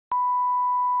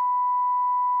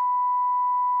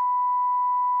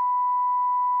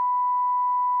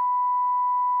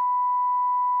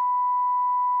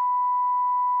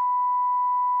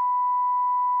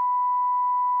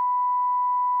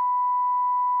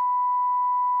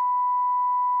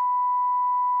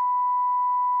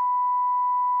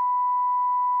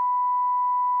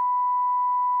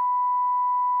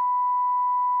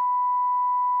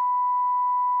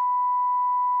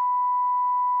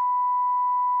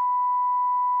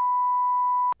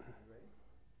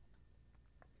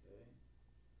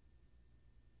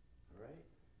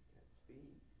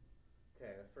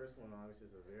first one obviously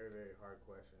is a very, very hard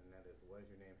question, and that is, what is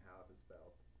your name? How is it spelled?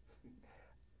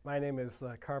 My name is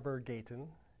Carver Gayton.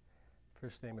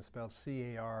 First name is spelled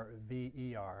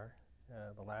C-A-R-V-E-R.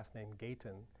 The last name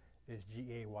Gayton is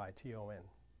G-A-Y-T-O-N.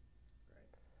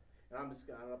 Right. And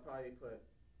I'll probably put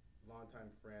longtime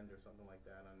friend or something like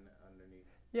that underneath.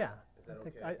 Yeah. Is that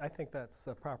okay? I think that's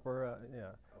proper,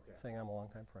 Okay. saying I'm a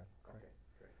longtime friend. Correct.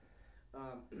 Okay,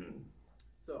 great.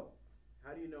 So,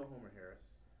 how do you know Homer Harris?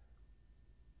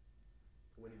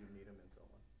 When did you meet him and so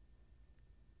on?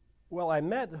 Well, I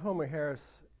met Homer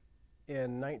Harris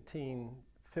in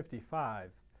 1955,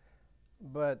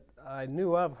 but I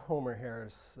knew of Homer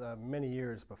Harris many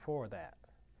years before that.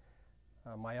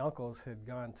 My uncles had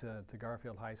gone to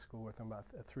Garfield High School with him, about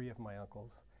three of my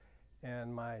uncles,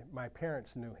 and my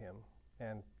parents knew him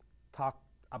and talked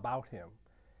about him,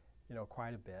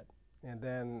 quite a bit. And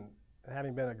then,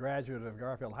 having been a graduate of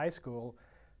Garfield High School,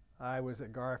 I was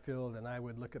at Garfield and I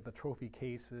would look at the trophy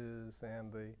cases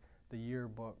and the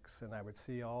yearbooks, and I would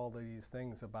see all these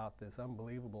things about this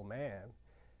unbelievable man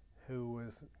who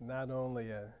was not only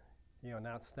an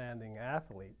outstanding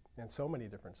athlete in so many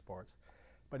different sports,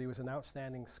 but he was an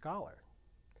outstanding scholar.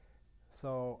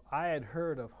 So I had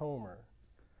heard of Homer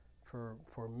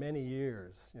for many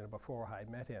years, before I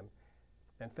met him.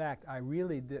 In fact, I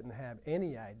really didn't have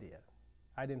any idea.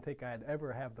 I didn't think I'd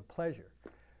ever have the pleasure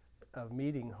of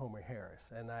meeting Homer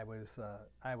Harris, and I was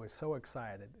so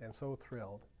excited and so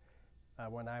thrilled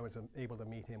when I was able to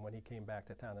meet him when he came back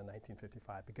to town in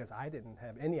 1955, because I didn't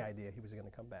have any idea he was going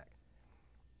to come back.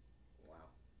 Wow,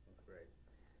 that's great.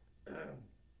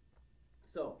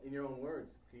 So, in your own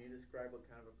words, can you describe what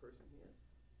kind of a person he is?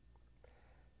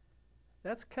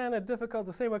 That's kind of difficult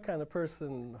to say what kind of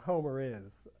person Homer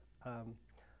is.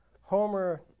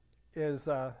 Homer is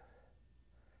a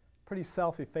pretty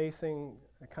self-effacing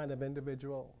kind of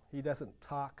individual. He doesn't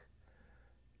talk,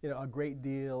 a great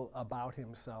deal about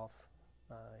himself.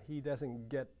 He doesn't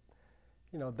get,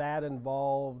 that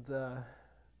involved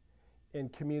in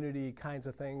community kinds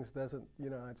of things. Doesn't,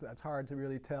 it's hard to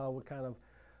really tell what kind of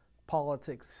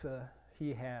politics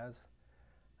he has.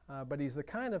 But he's the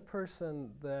kind of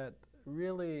person that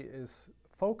really is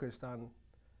focused on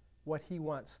what he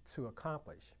wants to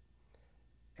accomplish.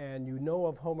 And you know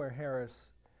of Homer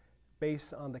Harris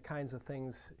based on the kinds of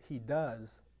things he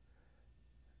does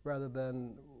rather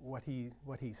than what he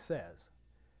says.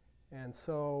 And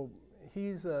so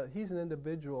he's an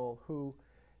individual who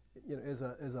is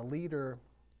a leader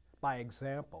by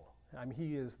example. I mean,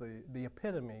 he is the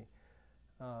epitome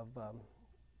of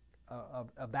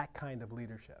that kind of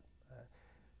leadership.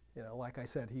 Like I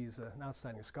said, he's an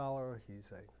outstanding scholar.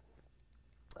 He's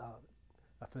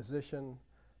a physician,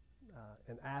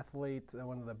 an athlete,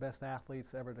 one of the best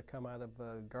athletes ever to come out of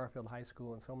Garfield High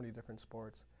School in so many different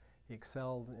sports. He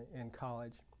excelled in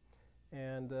college.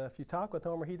 And if you talk with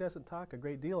Homer, he doesn't talk a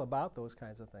great deal about those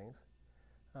kinds of things,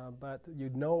 but you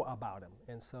know about him.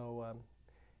 And so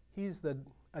he's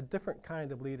a different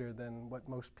kind of leader than what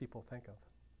most people think of.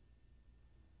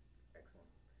 Excellent.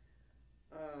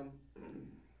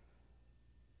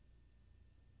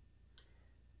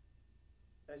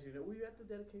 As you know, were you at the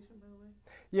dedication, by the way?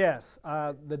 Yes,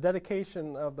 the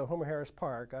dedication of the Homer Harris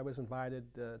Park, I was invited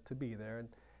to be there. And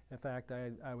in fact,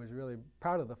 I was really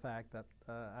proud of the fact that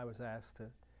I was asked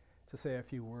to say a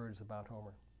few words about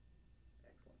Homer.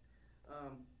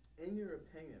 Excellent. In your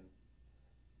opinion,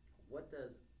 what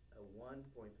does a $1.3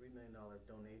 million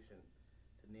donation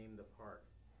to name the park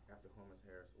after Homer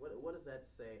Harris, what does that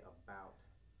say about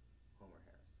Homer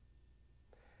Harris?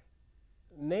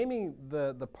 Naming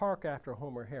the park after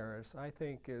Homer Harris, I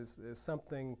think, is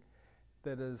something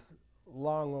that is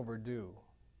long overdue.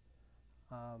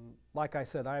 Like I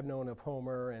said, I've known of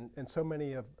Homer and so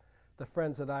many of the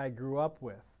friends that I grew up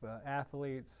with,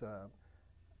 athletes,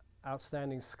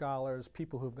 outstanding scholars,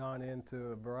 people who've gone into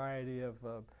a variety of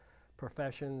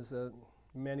professions,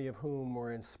 many of whom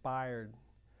were inspired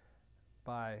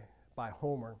by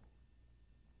Homer.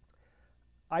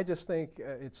 I just think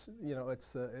its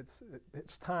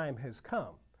time has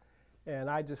come, and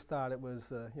I just thought it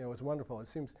was it was wonderful. It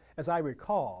seems, as I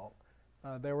recall,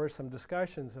 there were some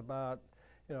discussions about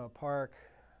a park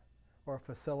or a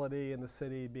facility in the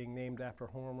city being named after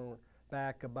Homer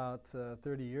back about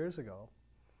 30 years ago,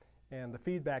 and the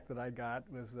feedback that I got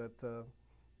was that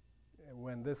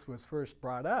when this was first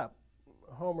brought up,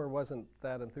 Homer wasn't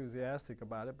that enthusiastic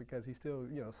about it because he still,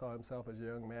 saw himself as a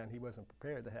young man. He wasn't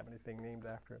prepared to have anything named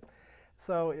after him.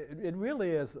 So it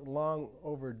really is long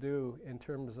overdue in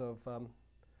terms of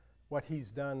what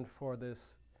he's done for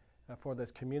this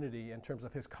community, in terms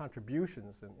of his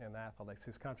contributions in athletics,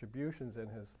 his contributions in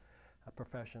his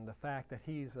profession. The fact that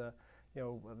he's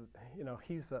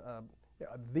He's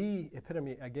the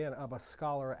epitome again of a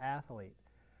scholar athlete.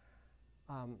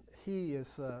 He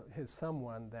is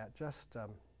someone that just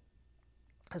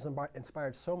has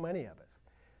inspired so many of us.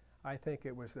 I think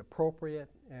it was appropriate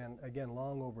and again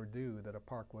long overdue that a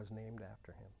park was named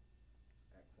after him.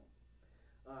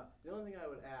 Excellent. The only thing I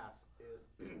would ask is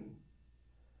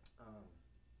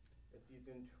if you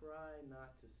can try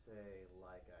not to say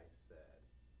 "like I said."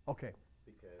 Okay.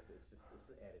 Because it's an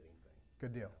editing thing.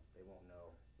 Good deal. They won't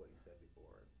know what you said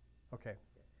before. Okay.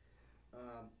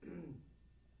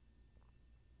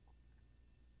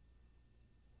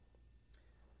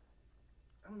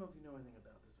 I don't know if you know anything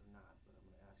about this or not, but I'm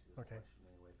going to ask you this Okay. question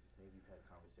anyway, because maybe you've had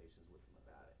conversations with him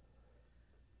about it.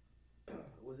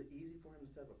 Was it easy for him to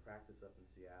set up a practice up in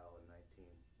Seattle in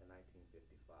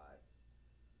 1955?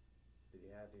 Did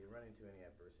he run into any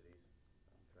adversities?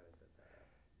 I'm trying to set that up.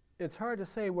 It's hard to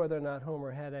say whether or not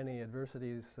Homer had any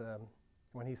adversities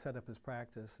when he set up his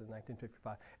practice in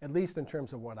 1955, at least in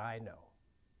terms of what I know.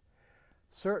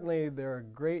 Certainly, there are a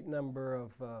great number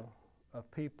of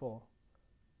people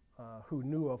who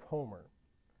knew of Homer,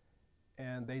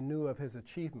 and they knew of his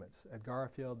achievements at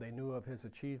Garfield. They knew of his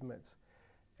achievements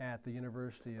at the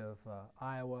University of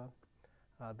Iowa.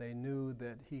 They knew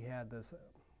that he had this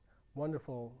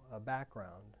wonderful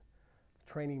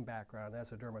training background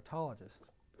as a dermatologist.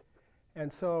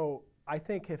 And so I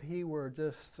think if he were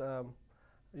just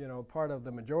part of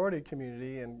the majority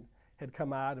community and had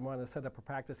come out and wanted to set up a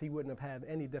practice, he wouldn't have had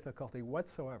any difficulty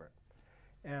whatsoever.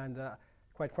 And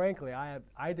quite frankly,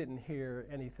 I didn't hear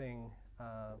anything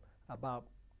about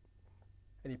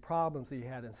any problems he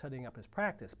had in setting up his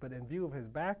practice. But in view of his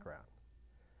background,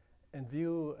 in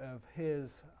view of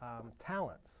his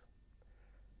talents,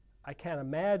 I can't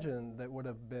imagine that would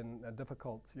have been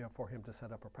difficult for him to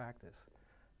set up a practice.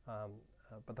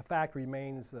 But the fact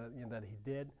remains that he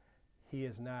did. He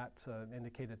has not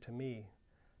indicated to me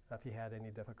if he had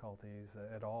any difficulties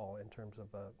at all in terms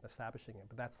of establishing it.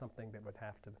 But that's something that would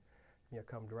have to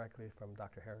come directly from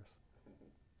Dr. Harris.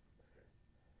 That's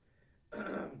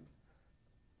great.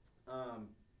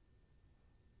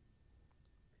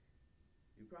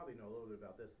 You probably know a little bit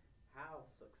about this. How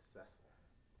successful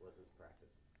was his practice?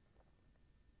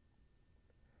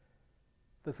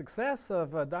 The success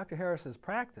of Dr. Harris's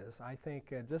practice, I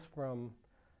think, just from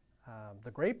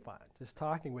the grapevine, just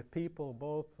talking with people,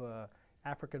 both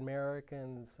African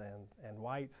Americans and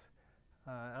whites,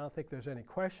 I don't think there's any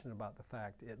question about the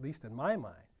fact, at least in my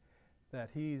mind, that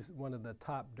he's one of the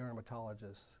top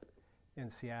dermatologists in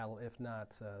Seattle, if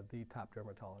not the top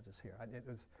dermatologist here. It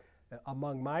was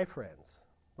among my friends,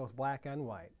 both black and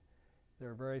white, there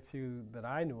are very few that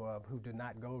I knew of who did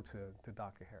not go to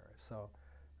Dr. Harris. So,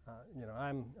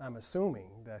 I'm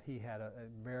assuming that he had a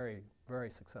very, very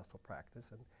successful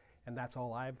practice, and that's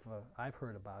all I've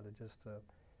heard about it. Just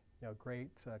great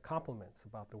compliments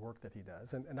about the work that he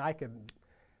does, and I can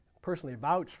personally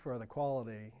vouch for the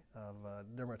quality of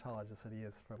dermatologist that he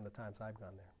is from the times I've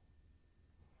gone there.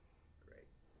 Great.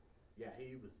 Yeah,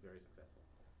 he was very successful.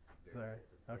 Very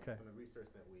okay. From the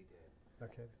research that we did.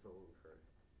 Okay. That's what we've heard.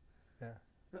 Yeah.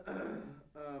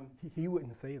 He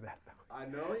wouldn't say that, though. I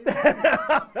know he wouldn't.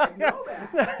 I know that.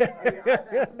 I've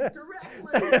asked him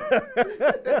directly.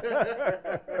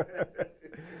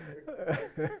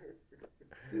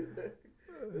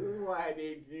 This is why I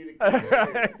need you to come in.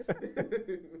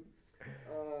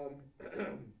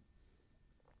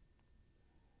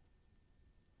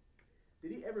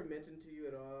 Did he ever mention to you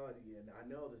at all? And I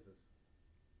know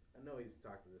he's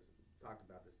talked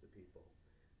about this to people.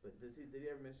 But did he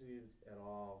ever mention to you at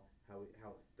all how it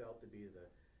felt to be the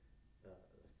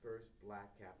first black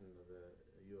captain of the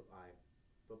U of I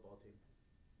football team?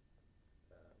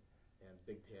 And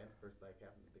Big Ten, first black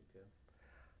captain of the Big Ten?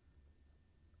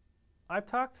 I've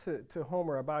talked to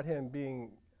Homer about him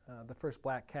being the first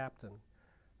black captain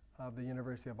of the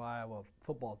University of Iowa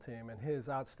football team and his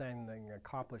outstanding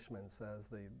accomplishments as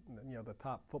the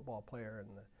top football player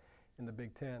in the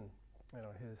Big Ten.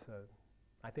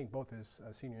 I think both his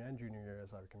senior and junior year,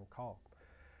 as I can recall.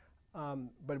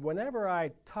 But whenever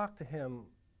I talk to him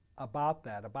about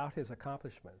that, about his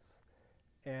accomplishments,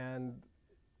 and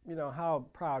how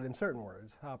proud, in certain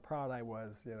words, how proud I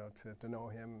was, to know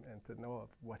him and to know of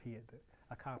what he had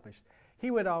accomplished, he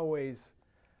would always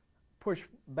push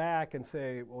back and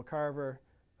say, "Well, Carver,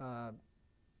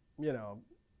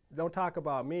 don't talk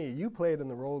about me. You played in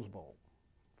the Rose Bowl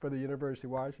for the University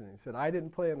of Washington." He said, "I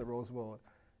didn't play in the Rose Bowl,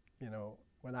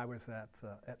 when I was at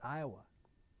Iowa."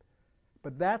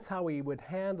 But that's how he would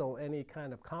handle any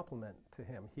kind of compliment to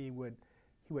him. He would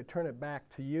turn it back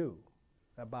to you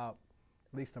about,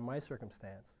 at least in my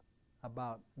circumstance,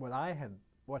 about what I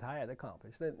what I had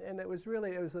accomplished. And it was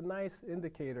a nice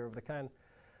indicator of the kind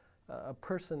of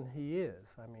person he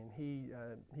is. I mean,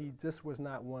 he just was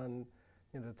not one,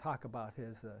 to talk about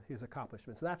his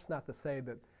accomplishments. That's not to say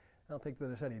that I don't think that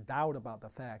there's any doubt about the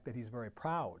fact that he's very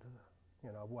proud,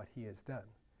 of what he has done.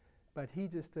 But he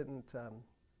just didn't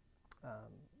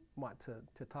want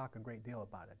to talk a great deal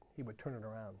about it. He would turn it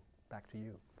around back to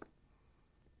you.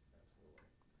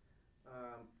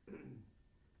 Absolutely.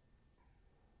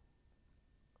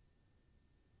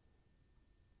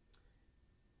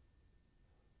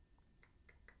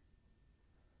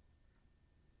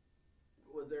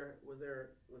 Was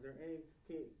there any,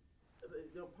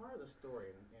 part of the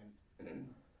story, and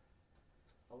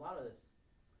a lot of this,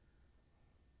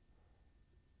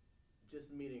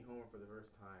 just meeting Homer for the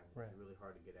first time Right. is really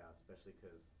hard to get out, especially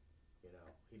because,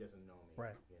 he doesn't know me.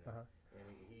 Right. Uh-huh.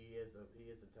 And he is the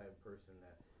type of person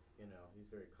that, he's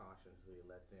very cautious who he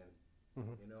lets in.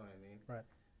 Mm-hmm. You know what I mean? Right.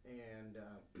 And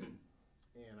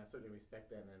and I certainly respect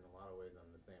that, and in a lot of ways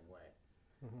I'm the same way.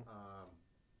 Mm-hmm.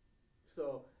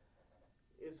 So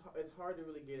it's hard to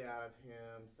really get out of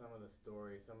him some of the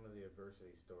stories, some of the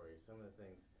adversity stories, some of the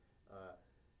things.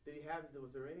 Was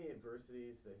there any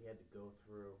adversities that he had to go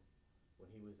through when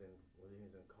he was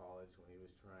in college, when he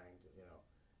was trying to,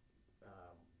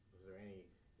 was there any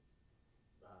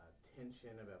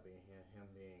tension about him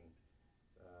being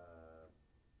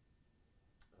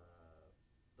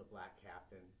the black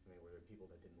captain? I mean, were there people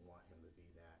that didn't want him to be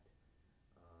that?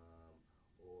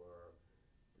 Or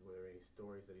were there any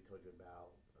stories that he told you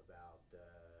about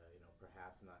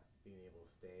perhaps not being able to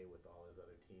stay with all his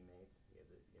other teammates,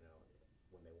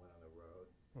 when they went on the road?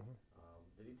 Mm-hmm.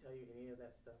 Did he tell you any of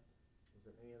that stuff? Was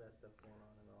there any of that stuff going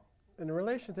on at all? In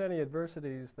relation to any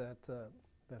adversities that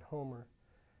Homer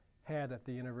had at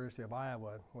the University of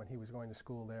Iowa when he was going to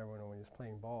school there, when he was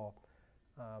playing ball,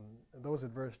 those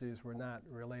adversities were not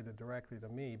related directly to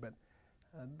me, but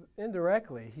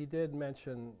indirectly he did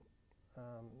mention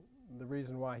the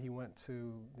reason why he went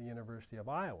to the University of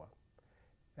Iowa.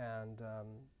 And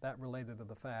that related to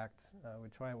the fact,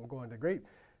 which I won't go into great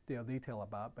deal of detail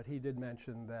about, but he did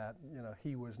mention that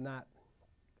he was not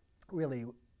really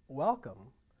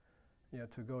welcome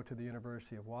to go to the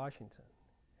University of Washington,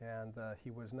 and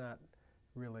he was not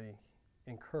really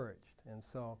encouraged. And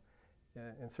so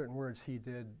in certain words he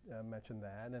did mention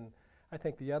that. And I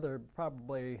think the other,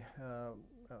 probably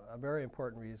a very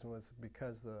important reason, was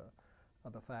because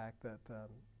of the fact that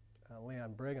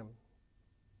Leon Brigham,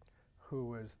 who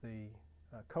was the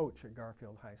coach at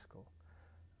Garfield High School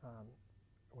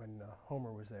when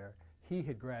Homer was there, he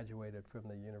had graduated from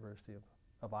the University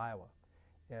of Iowa,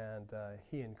 and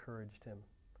he encouraged him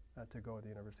to go to the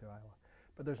University of Iowa.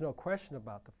 But there's no question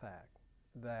about the fact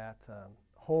that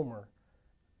Homer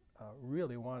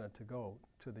really wanted to go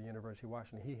to the University of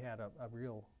Washington. He had a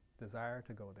real desire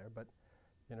to go there, but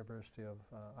University of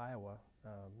Iowa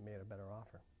made a better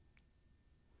offer.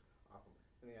 Awesome.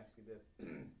 Let me ask you this.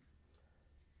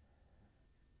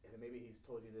 And maybe he's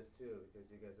told you this too,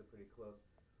 because you guys are pretty close.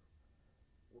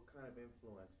 What kind of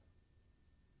influence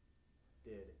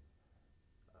did,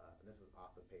 and this is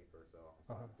off the paper, so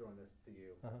I'm throwing this to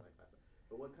you, my classmate,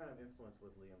 but what kind of influence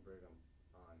was Leon Brigham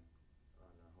on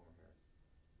Homer Harris?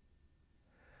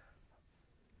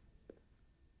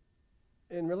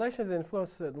 In relation to the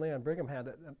influence that Leon Brigham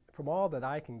had, from all that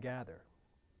I can gather,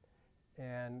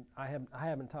 and I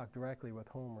haven't talked directly with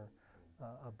Homer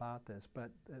about this,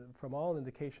 but from all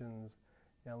indications,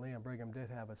 Leon Brigham did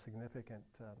have a significant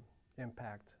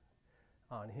impact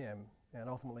on him, and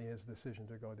ultimately his decision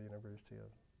to go to the University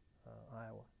of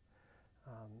Iowa.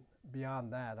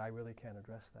 Beyond that, I really can't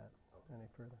address that any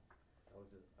further. I was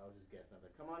just guessing. I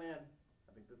thought, come on in.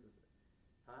 I think this is it.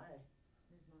 Hi.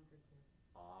 Ms. Mumford's here.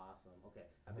 Awesome. Okay.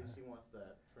 I think she wants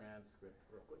the transcript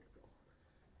real quick, so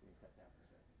let me cut that for a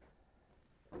second.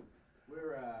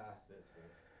 We're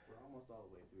almost all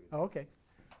the way through. Oh, okay.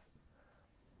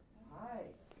 Hi.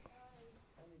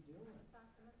 How you doing?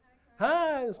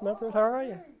 Hi, Ms. Mumford. How are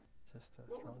you? Just a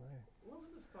strong name. What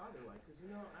was his father like? Because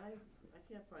I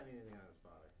can't find anything on his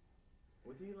father.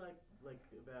 Was he like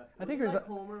about? I think he was like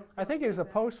Homer? I think he was a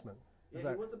postman.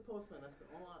 Yeah, he was a postman. That's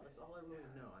all I really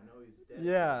know. I know he's dead.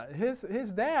 Yeah,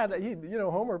 his dad.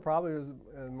 Homer probably was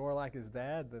more like his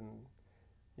dad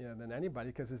than anybody,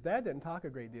 because his dad didn't talk a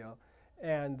great deal,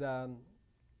 and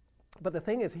but the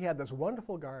thing is, he had this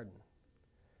wonderful garden.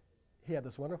 He had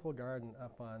this wonderful garden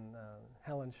up on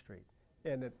Helen Street,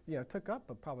 and it took up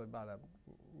probably about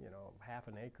half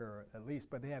an acre at least.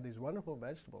 But they had these wonderful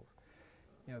vegetables,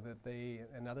 that they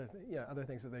and other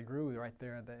things that they grew right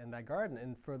there in that garden.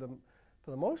 And for the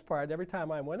most part, every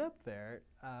time I went up there,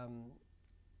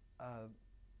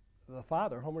 the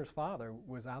father, Homer's father,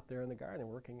 was out there in the garden,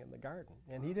 working in the garden,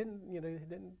 and he didn't, he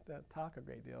didn't talk a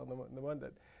great deal. The one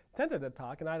that tended to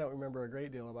talk, and I don't remember a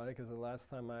great deal about it because the last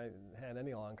time I had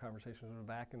any long conversations was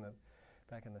back in the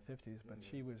 50s. But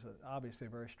she was obviously a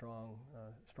very strong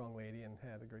lady and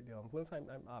had a great deal of influence. I'm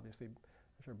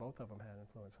sure both of them had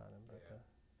influence on him, but.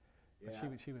 But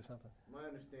she was something. My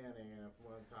understanding, from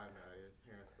one time his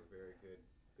parents were very good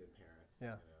parents.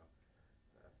 Yeah.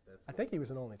 That's I think he was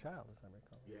an only child, as I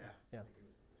recall. Yeah. Yeah.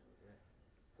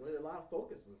 So a lot of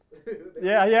focus was.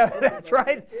 Yeah, that's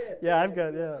right. Yeah, I've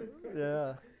got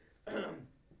yeah.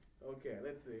 Okay,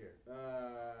 let's see here.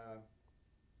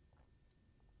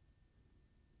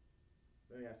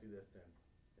 Let me ask you this then,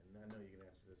 and I know you can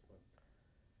answer this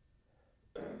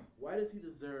one. Why does he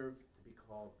deserve to be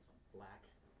called Black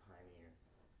Pioneer?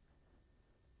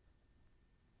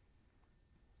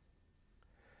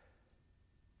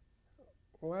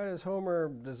 Why does Homer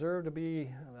deserve to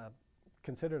be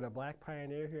considered a black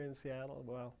pioneer here in Seattle?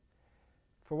 Well,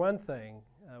 for one thing,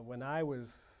 when I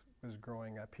was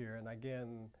growing up here, and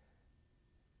again,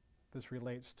 this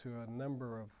relates to a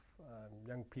number of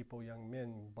young people, young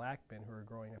men, black men who are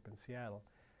growing up in Seattle,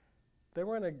 there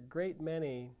weren't a great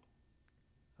many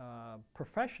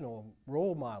professional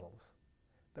role models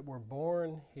that were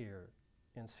born here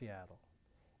in Seattle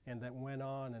and that went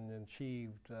on and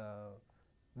achieved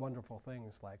wonderful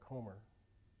things like Homer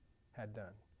had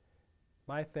done.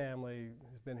 My family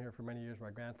has been here for many years.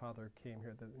 My grandfather came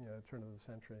here at the turn of the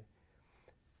century,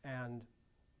 and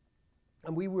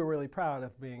we were really proud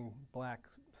of being black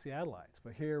Seattleites.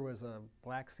 But here was a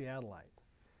black Seattleite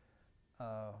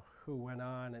who went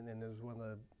on and was one of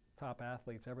the top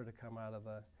athletes ever to come out of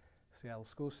the Seattle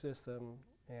school system,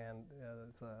 and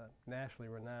is a nationally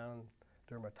renowned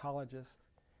dermatologist,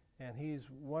 and he's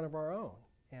one of our own.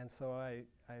 And so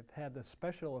I've had this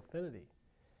special affinity,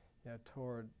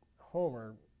 toward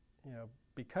Homer,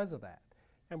 because of that.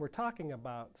 And we're talking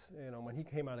about, when he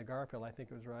came out of Garfield, I think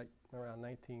it was right around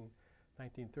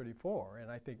 1934,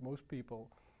 and I think most people,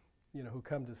 who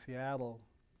come to Seattle,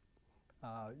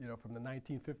 from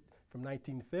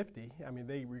 1950, I mean,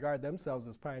 they regard themselves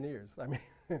as pioneers. I mean,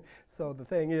 so the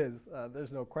thing is,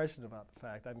 there's no question about the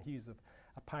fact. I mean, he's a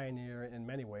pioneer in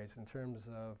many ways in terms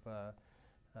of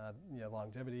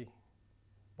longevity,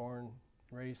 born,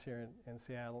 raised here in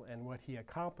Seattle, and what he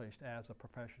accomplished as a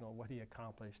professional, what he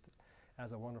accomplished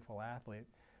as a wonderful athlete.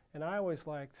 And I always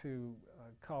like to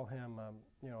call him, a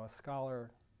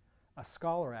scholar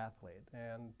athlete.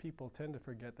 And people tend to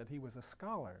forget that he was a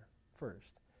scholar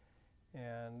first.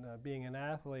 And being an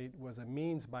athlete was a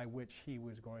means by which he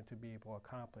was going to be able to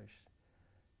accomplish,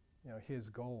 his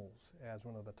goals as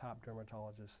one of the top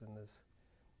dermatologists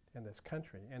in this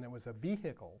country. And it was a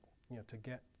vehicle, to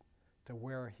get to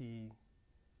where he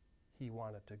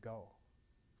wanted to go.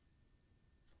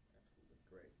 Absolutely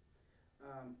great.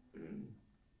 I'm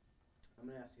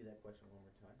going to ask you that question one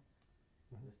more time.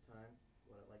 Mm-hmm. This time,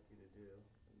 what I'd like you to do, let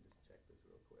me just check this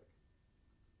real quick.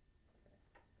 Okay.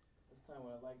 This time,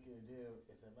 what I'd like you to do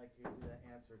is I'd like you to do that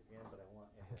answer again, but I want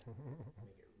you to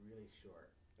make it really short.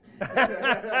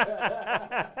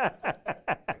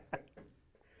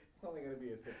 It's only going to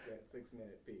be a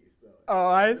six-minute piece. So. Oh,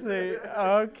 I see.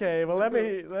 Okay. Well, let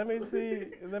me see.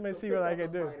 Let me see what I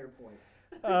can do.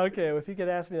 Okay. Well, if you could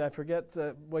ask me, I forget.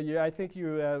 I think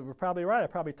you were probably right. I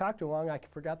probably talked too long. I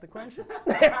forgot the question.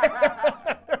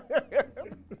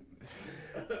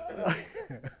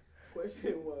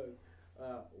 Question was,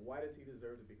 why does he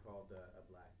deserve to be called a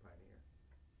black pioneer?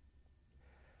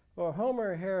 Well,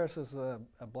 Homer Harris is a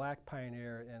black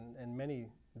pioneer in many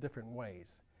different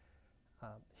ways.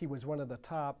 He was one of the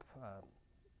top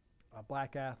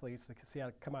black athletes that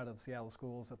come out of the Seattle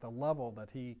schools at the level that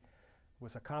he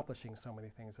was accomplishing so many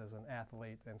things as an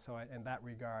athlete. And so in that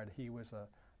regard, he was a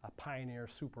pioneer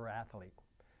super athlete.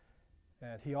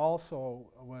 And he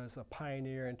also was a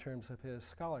pioneer in terms of his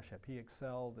scholarship. He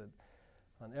excelled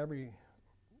on every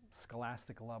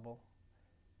scholastic level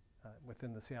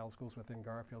within the Seattle schools, within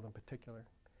Garfield in particular.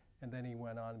 And then he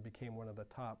went on and became one of the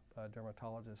top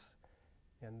dermatologists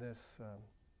in this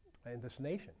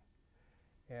nation.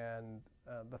 And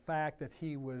the fact that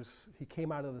he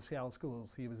came out of the Seattle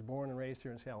schools, he was born and raised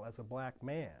here in Seattle as a black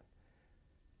man.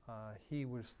 He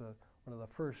was one of the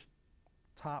first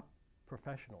top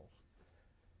professionals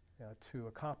to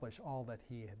accomplish all that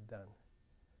he had done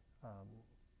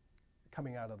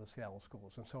coming out of the Seattle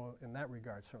schools. And so in that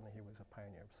regard, certainly he was a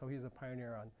pioneer. So he's a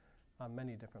pioneer on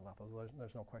many different levels.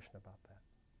 There's no question about that.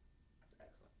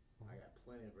 Excellent. I got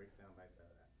plenty of great sound bites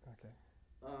out of that. Okay.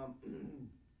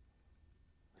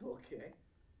 Okay.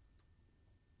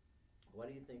 Why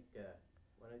do you think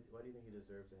he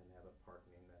deserves to have a park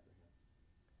named after him?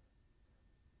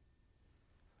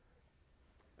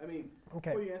 I mean,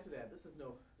 Okay. before you answer that, this is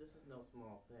no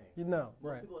small thing. You know,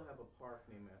 Most right, people have a park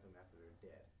named after him after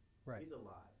they're dead. right, He's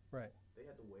alive. right. They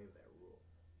had to waive that rule.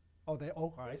 Oh,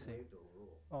 I They see. waived a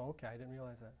rule. Oh, okay, I didn't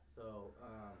realize that. So,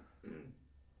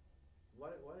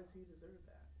 why does he deserve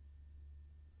that?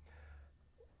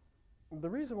 The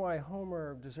reason why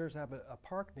Homer deserves to have a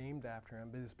park named after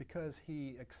him is because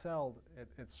he excelled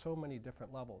at so many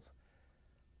different levels.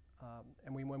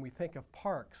 And when we think of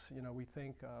parks, you know, we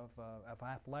think of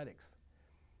athletics.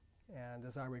 And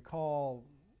as I recall,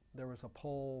 there was a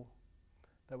poll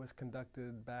that was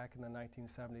conducted back in the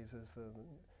 1970s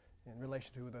in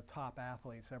relation to the top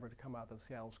athletes ever to come out of the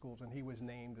Seattle schools, and he was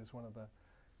named as one of the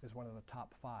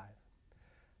top 5.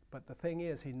 But the thing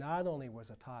is, he not only was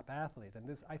a top athlete,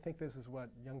 and I think this is what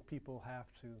young people have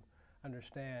to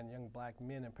understand, young black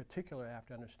men in particular have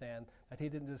to understand, that he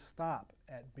didn't just stop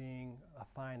at being a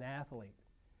fine athlete,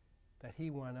 that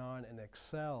he went on and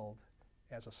excelled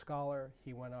as a scholar,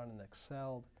 he went on and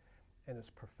excelled in his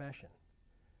profession.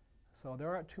 So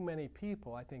there aren't too many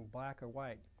people, I think black or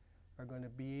white, are going to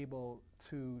be able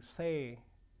to say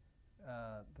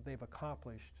that they've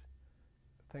accomplished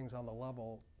things on the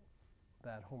level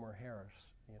that Homer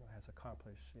Harris, you know, has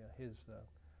accomplished, you know, his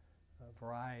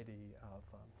variety of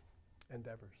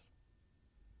endeavors.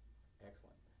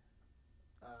 Excellent.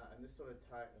 And this sort of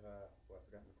well, I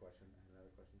forgot my question. I had another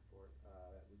question for it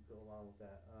that would go along with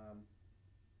that.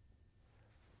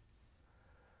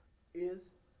 Is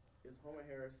Homer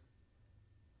Harris,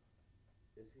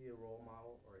 is he a role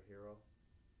model or a hero,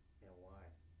 and why?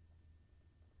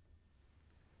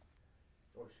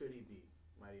 Or should he be?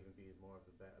 Might even be more of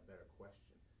a better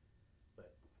question.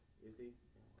 But is he? And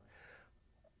why?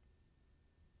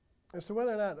 As to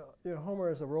whether or not, you know,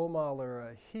 Homer is a role model or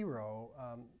a hero,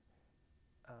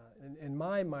 in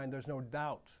my mind, there's no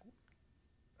doubt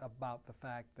about the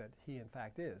fact that he, in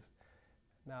fact, is.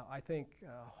 Now, I think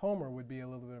Homer would be a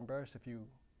little bit embarrassed if you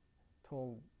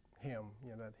told him,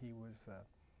 you know, that he was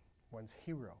one's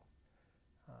hero.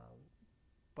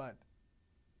 But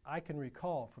I can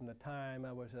recall from the time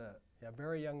I was a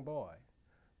very young boy,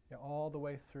 you know, all the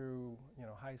way through, you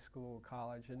know, high school,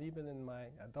 college, and even in my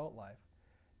adult life,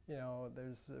 you know,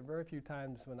 there's very few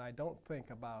times when I don't think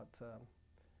about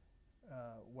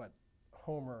what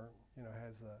Homer, you know,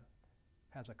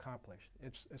 has accomplished.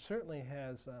 It certainly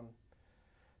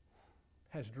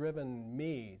has driven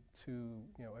me to,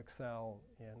 you know, excel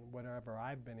in whatever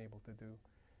I've been able to do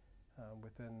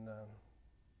within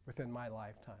my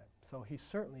lifetime. So he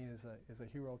certainly is a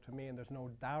hero to me, and there's no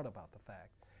doubt about the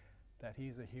fact that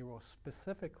he's a hero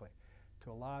specifically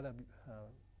to a lot of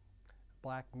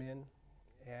black men,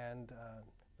 and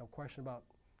no question about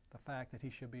the fact that he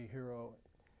should be a hero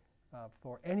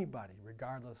for anybody,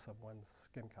 regardless of one's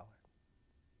skin color.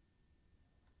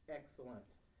 Excellent.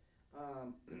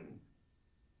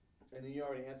 And then you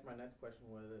already answered my next question,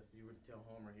 whether if you were to tell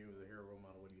Homer he was a hero role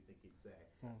model, what do you think he'd say?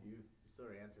 You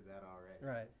sort of answered that already.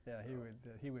 Right. Yeah. So.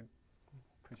 He would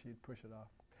push it off.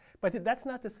 But that's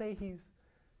not to say he's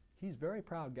a very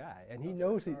proud guy, and he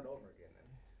knows he. Start over again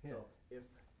then. Yeah.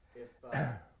 So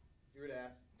if you were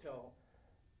to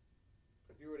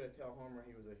if you were to tell Homer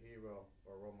he was a hero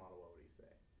or a role model, what would he say?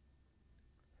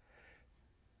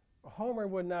 Homer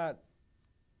would not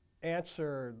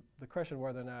answer the question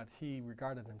whether or not he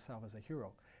regarded himself as a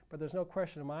hero. But there's no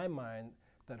question in my mind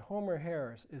that Homer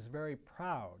Harris is very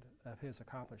proud of his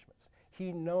accomplishments.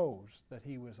 He knows that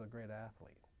he was a great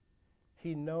athlete.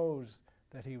 He knows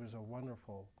that he was a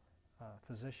wonderful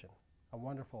physician, a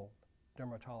wonderful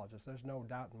dermatologist. There's no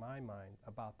doubt in my mind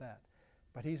about that.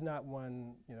 But he's not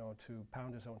one, you know, to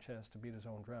pound his own chest, to beat his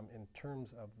own drum in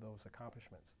terms of those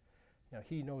accomplishments. You know,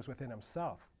 he knows within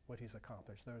himself what he's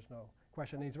accomplished. There's no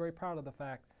question. And he's very proud of the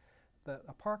fact that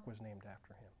a park was named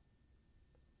after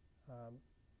him.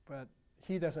 But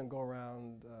he doesn't go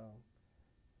around,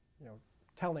 you know,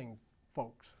 telling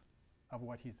folks of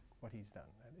what he's done.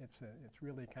 It's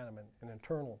really kind of an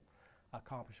internal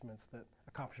accomplishment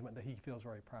that he feels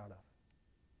very proud of.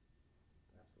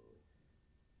 Absolutely.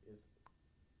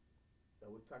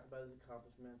 We've talked about his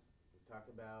accomplishments. We've talked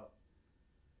about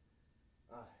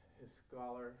his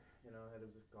scholar. You know, that he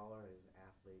was a scholar. He was an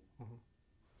athlete. Mm-hmm.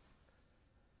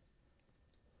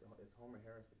 So is Homer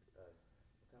Harris is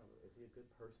he a good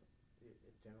person? Is he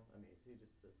in general? I mean, is he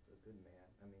just a good man?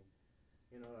 I mean,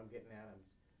 you know what I'm getting at?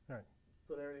 Right.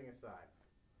 Put everything aside.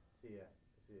 Is he a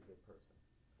good person?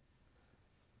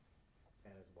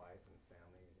 And his wife and his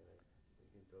family, you know, you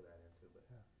can throw that into, but.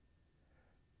 Yeah.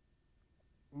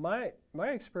 My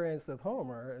experience with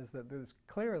Homer is that there's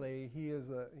clearly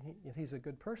he's a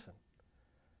good person.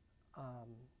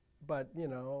 but you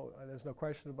know, there's no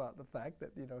question about the fact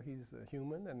that you know he's a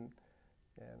human, and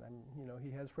you know,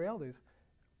 he has frailties,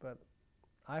 but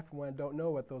I, for one, don't know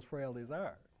what those frailties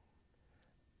are.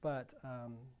 But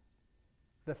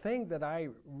the thing that I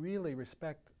really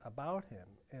respect about him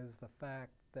is the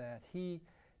fact that he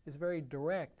is very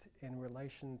direct in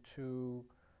relation to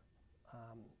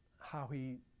how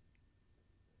he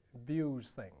views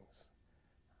things.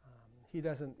 He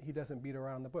doesn't beat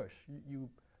around the bush. You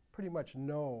pretty much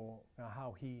know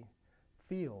how he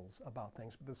feels about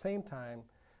things. But at the same time,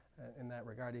 in that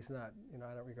regard, he's not, you know,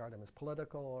 I don't regard him as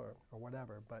political or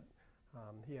whatever, but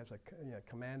he has a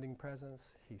commanding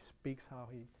presence. He speaks how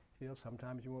he feels.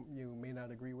 Sometimes you may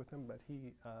not agree with him, but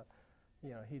he,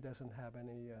 you know, he doesn't have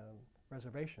any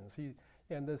reservations. He,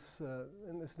 in this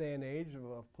day and age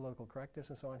of political correctness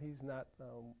and so on, he's not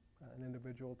an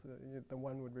individual that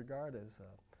one would regard as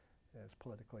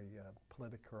politically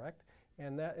correct.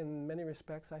 And that, in many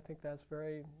respects, I think that's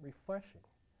very refreshing.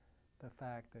 The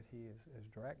fact that he is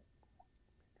direct,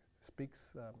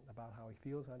 speaks about how he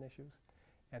feels on issues,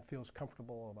 and feels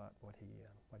comfortable about what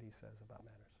he says about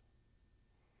matters.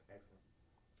 Excellent.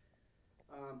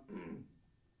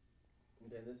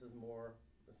 Okay, this is more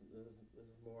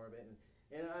of it,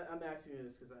 and I'm asking you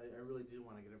this because I really do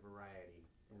want to get a variety,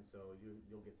 and so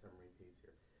you'll get some repeats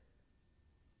here.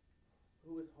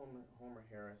 Who is Homer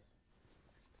Harris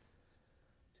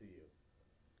to you?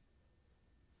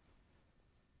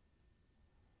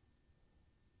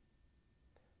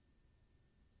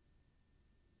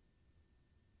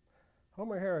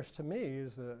 Homer Harris, to me,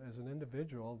 is an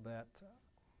individual that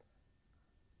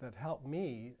helped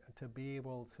me to be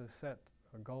able to set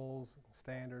goals,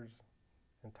 standards,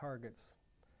 and targets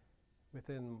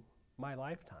within my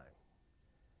lifetime.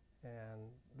 And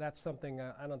that's something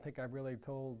I don't think I've really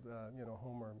told you know,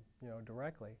 Homer, you know,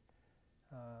 directly,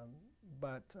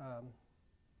 but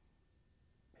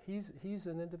he's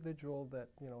an individual that,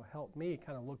 you know, helped me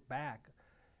kind of look back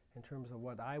in terms of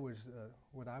what I was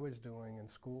doing in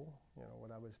school, you know,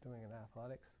 what I was doing in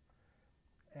athletics,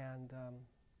 and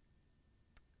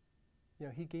you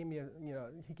know, he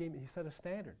set a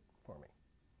standard for me.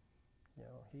 You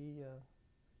know,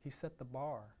 he set the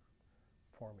bar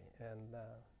for me, and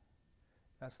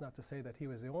that's not to say that he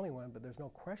was the only one, but there's no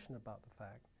question about the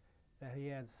fact that he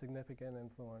had significant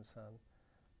influence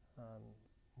on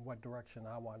what direction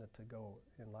I wanted to go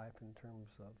in life in terms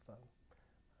of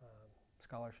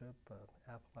scholarship,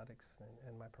 athletics,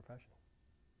 and my profession.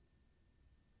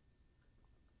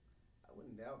 I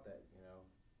wouldn't doubt that, you know,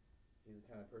 he's the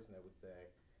kind of person that would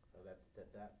say, you know,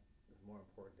 that is more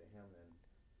important to him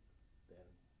than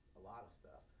a lot of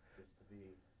stuff, just to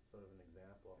be sort of an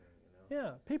example. I mean, you know.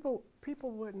 Yeah,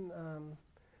 people wouldn't.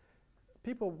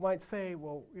 People might say,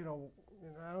 well, you know,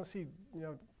 I don't see, you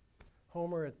know,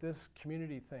 Homer at this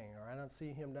community thing, or I don't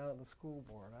see him down at the school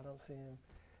board. I don't see him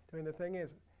doing. The thing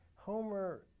is,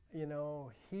 Homer, you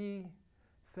know, he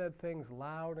said things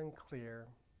loud and clear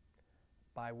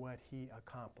by what he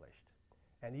accomplished.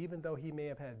 And even though he may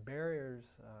have had barriers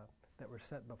that were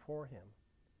set before him,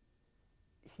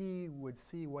 he would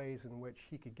see ways in which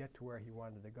he could get to where he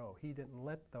wanted to go. He didn't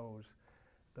let those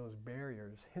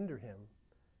barriers hinder him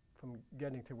from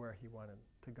getting to where he wanted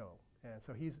to go. And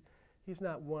so he's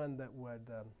not one that would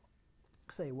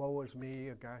say, woe is me,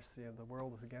 or gosh, you know, the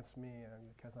world is against me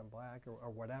because I'm black,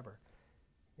 or whatever.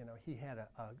 You know, he had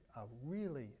a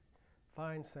really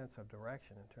fine sense of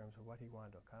direction in terms of what he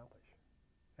wanted to accomplish.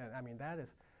 And I mean,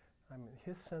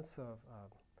 his sense of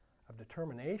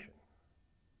determination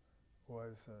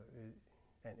was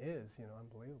and is, you know,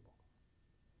 unbelievable.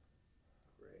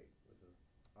 Great, this is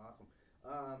awesome.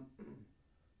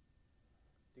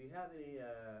 Do you have any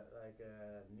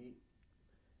neat?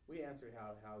 We answered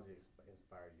how he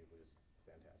inspired you, which is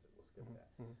fantastic. We'll skip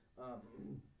that.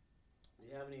 Mm-hmm. Do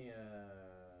you have any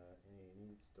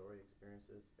neat story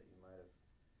experiences that you might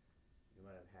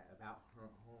have had about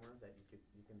Homer that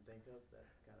you can think of that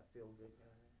kind of feel good kind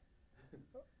of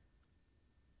thing?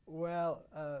 Well,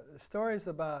 stories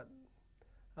about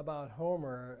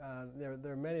Homer,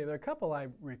 there are many. There are a couple I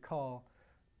recall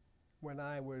when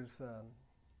I was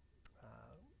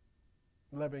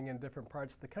living in different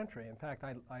parts of the country. In fact,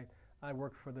 I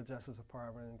worked for the Justice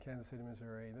Department in Kansas City,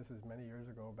 Missouri. This is many years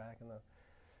ago, back in the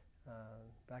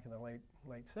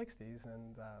late 60s,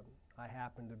 and I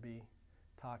happened to be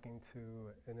talking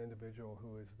to an individual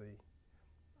who is the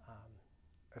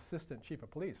assistant chief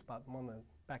of police,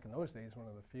 back in those days, one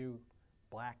of the few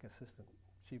black assistant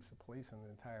chiefs of police in the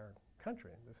entire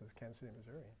country. This is Kansas City,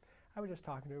 Missouri. I was just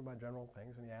talking to him about general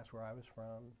things, and he asked where I was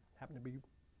from, happened to be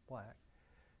black.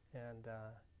 And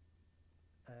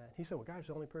he said, well, gosh,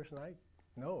 the only person I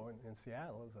know in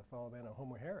Seattle is a fellow named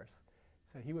Homer Harris.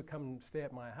 Said he would come stay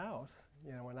at my house,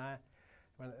 you know, when I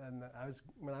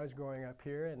was growing up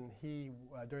here, and he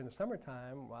during the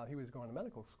summertime while he was going to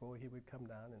medical school, he would come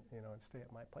down and and stay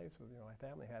at my place with my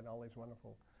family. Had all these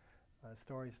wonderful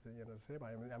stories to to say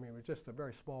about him. I mean, it was just a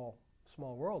very small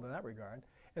world in that regard.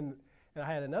 And I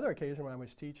had another occasion when I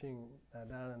was teaching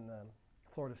down in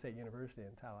Florida State University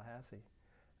in Tallahassee.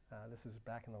 This was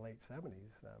back in the late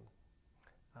 70s.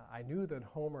 I knew that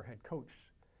Homer had coached,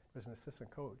 was an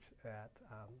assistant coach at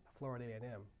Florida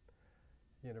A&M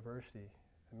University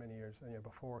many years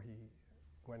before he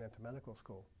went into medical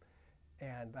school.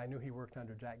 And I knew he worked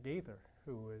under Jack Gaither,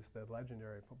 who is the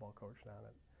legendary football coach down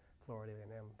at Florida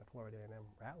A&M, the Florida A&M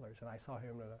Rattlers. And I saw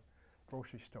him at a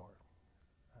grocery store,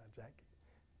 Jack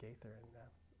Gaither, and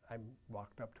I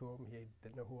walked up to him. He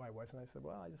didn't know who I was, and I said,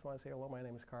 well, I just want to say hello, my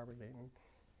name is Carver Gayton,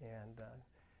 and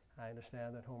I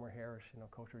understand that Homer Harris,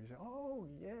 coached her. He said, oh,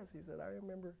 yes, he said, I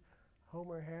remember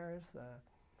Homer Harris.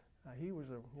 He was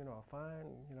a fine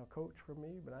coach for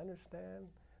me, but I understand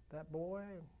that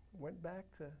boy went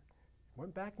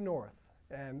back north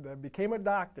and became a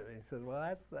doctor. He said,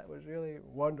 well, that was really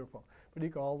wonderful. But he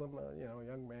called him a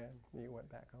young man. He went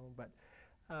back home.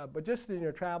 But just in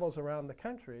your travels around the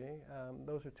country,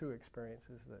 those are two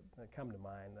experiences that come to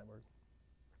mind that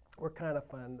were kind of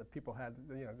fun. That people had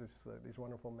just these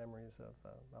wonderful memories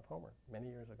of Homer many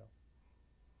years ago.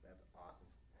 That's awesome.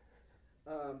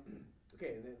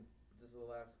 Okay, and then this is the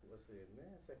last. Let's see,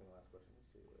 second to last question.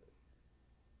 Let's see.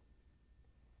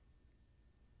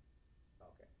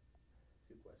 Okay,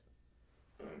 two questions.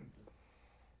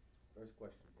 First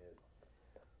question is,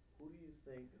 who do you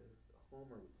think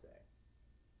Homer would say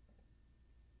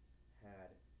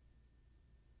had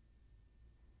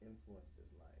influenced his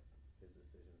life, his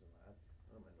decisions in life?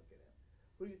 I don't mind looking at him.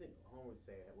 Who do you think Homer would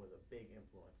say was a big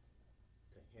influence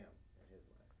to him in his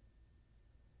life?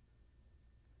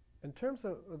 In terms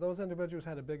of those individuals who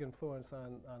had a big influence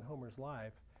on Homer's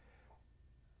life,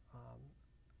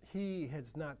 he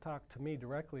has not talked to me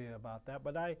directly about that,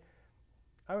 but I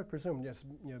would presume, just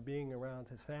being around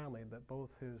his family, that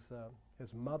both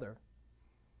his mother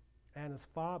and his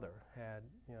father had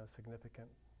significant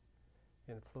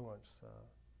influence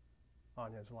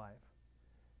on his life.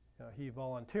 He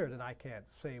volunteered, and I can't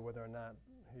say whether or not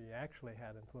he actually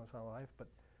had influence on life, but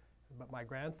my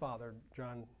grandfather,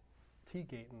 John T.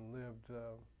 Gayton, lived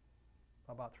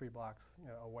about 3 blocks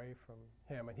away from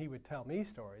him, and he would tell me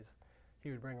stories. He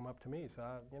would bring them up to me. So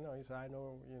he said, I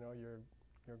know your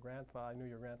grandfather. I knew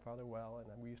your grandfather well,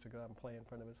 and we used to go out and play in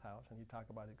front of his house, and he'd talk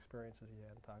about experiences he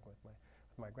had and talk with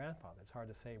my grandfather. It's hard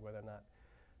to say whether or not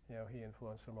he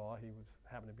influenced him at all. He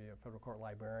happened to be a federal court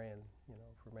librarian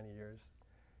for many years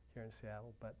here in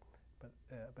Seattle. But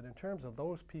in terms of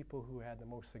those people who had the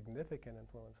most significant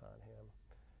influence on him,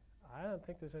 I don't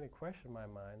think there's any question in my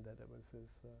mind that it was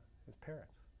his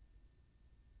parents.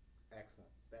 Excellent.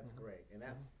 That's great, and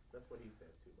that's what he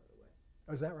says too, by the way.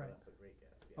 Oh, is that so right? That's a great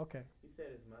guess. Yeah. Okay. He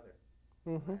said his mother.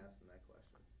 I asked him that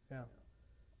question. Yeah.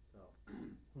 So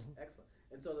excellent.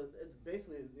 And so it's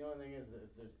basically the only thing is that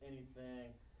if there's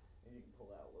anything, and you can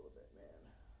pull out a little bit, man,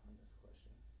 on this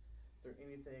question. Is there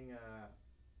anything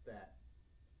that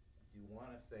you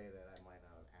want to say that I might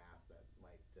not have asked that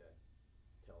might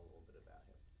tell a little bit about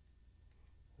him?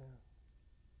 Yeah.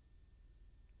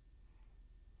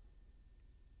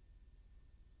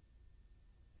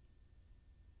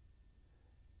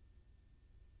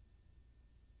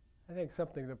 I think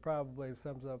something that probably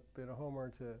sums up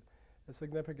Homer to a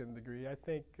significant degree. I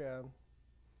think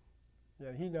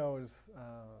he knows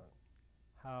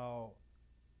how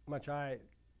much I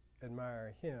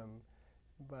admire him,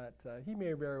 but he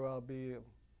may very well be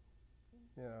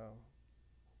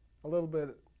a little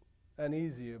bit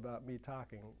uneasy about me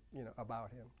talking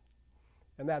about him,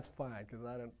 and that's fine, because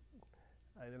I don't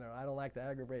like to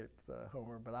aggravate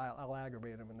Homer, but I'll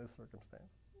aggravate him in this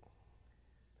circumstance.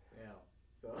 Yeah.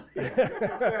 So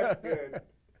that's good.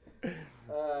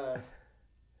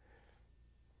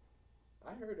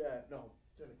 I heard no,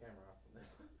 turn the camera off on this.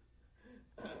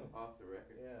 Off the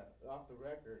record. Yeah, off the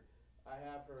record. I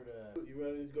have heard. You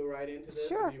ready to go right into this?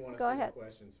 Sure. Or do you want to go see ahead. the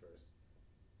questions first?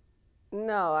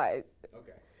 No,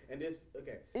 Okay. And if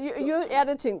you're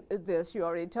editing this. You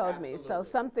already told me. So Absolutely.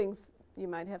 some things you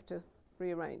might have to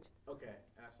rearrange. Okay,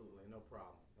 absolutely, no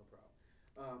problem, no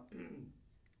problem.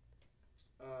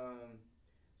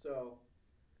 So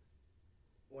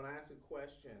when I ask a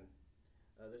question,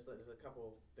 there's a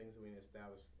couple things that we need to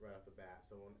establish right off the bat.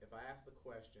 So if I ask the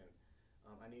question,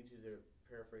 I need you to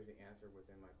paraphrase the answer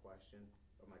within my question,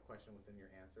 or my question within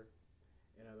your answer.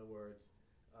 In other words,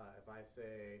 if I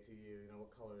say to you,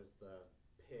 what color is the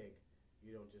pig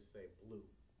you don't just say blue.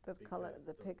 The color of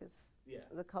because the pig is, Yeah.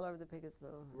 the color of the pig is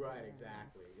blue. Right,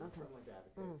 exactly. You know, Okay. something like that,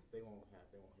 because they won't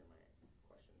hear my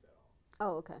questions at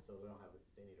all. Oh, okay. So they don't have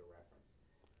they need a reference.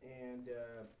 And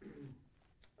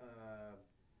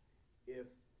if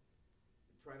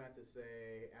try not to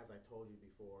say as I told you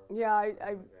before. Yeah,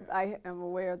 I am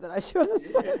aware that I should have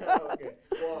said Yeah, that. okay.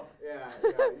 Well, yeah,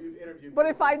 you've interviewed. But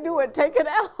people if I do before. it, take it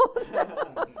out.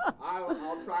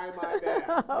 I'll try my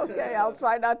best. Okay, I'll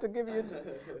try not to give you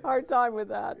a hard time with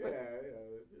that. Yeah, But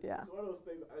yeah. It's one of those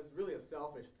things. It's really a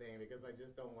selfish thing because I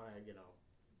just don't want to,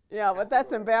 yeah, but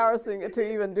that's embarrassing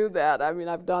to even do that. I mean,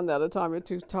 I've done that a time or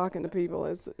two talking to people.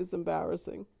 It's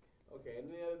embarrassing. Okay, and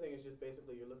the other thing is just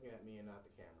basically you're looking at me and not the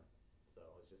camera. So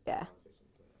it's just Yeah. a conversation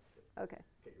between us two. Okay.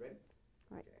 Okay, you ready?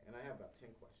 Right. Okay, and I have about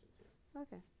 10 questions here.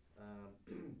 Okay.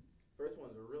 First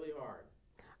one's really hard.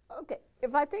 Okay.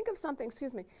 If I think of something,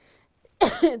 excuse me.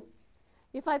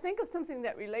 If I think of something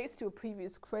that relates to a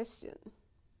previous question,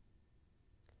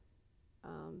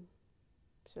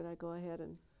 should I go ahead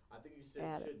and I think you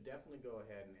add should definitely go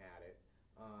ahead and add it.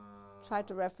 try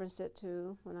to reference it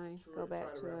too when I go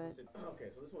back try to reference it? Okay,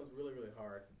 so this one's really, really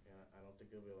hard. I don't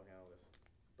think you'll be able to handle this.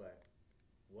 But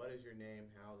what is your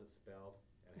name? How is it spelled?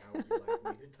 And how would you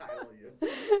like me to title you?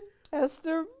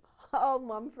 Esther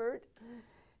Mumford,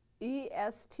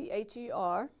 Esther.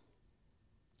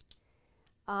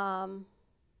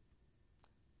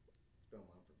 Spell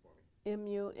Mumford for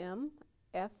me.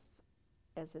 Mumf,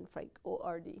 as in Frank,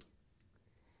 ORD.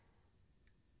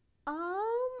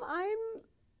 I'm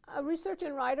a researcher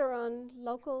and writer on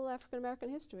local African American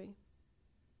history.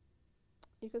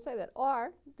 You can say that.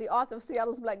 Or the author of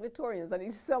Seattle's Black Victorians. I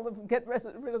need to get rid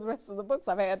of the rest of the books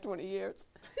I've had 20 years.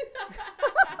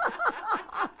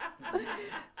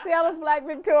 Seattle's Black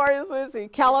Victorians, let's see,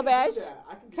 Calabash,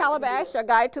 A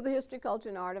Guide to the History, Culture,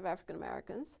 and Art of African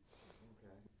Americans.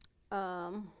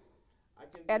 Okay.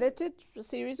 Edited a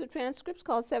series of transcripts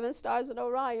called 7 Stars in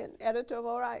Orion, editor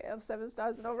of 7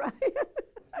 Stars in Orion.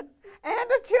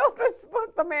 And a children's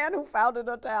book, The Man Who Founded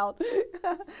a Town.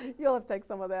 You'll have to take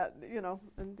some of that,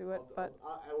 and do it. I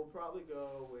will probably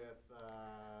go with, what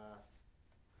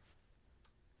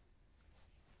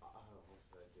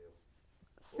should I do?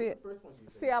 What was the first one you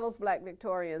said? Seattle's Black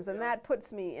Victorians, and that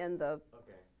puts me in the...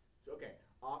 Okay.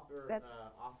 Author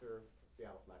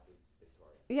Seattle's Black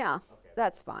Victorians. Yeah, Okay.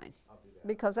 that's fine. I'll do that.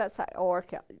 Because that's how,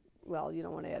 well, you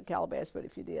don't want to add Calabash, but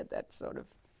if you did, that's sort of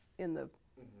in the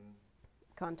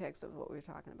context of what we were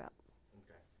talking about.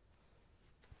 Okay.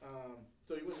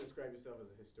 So you wouldn't describe yourself as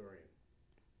a historian?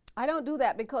 I don't do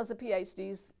that because the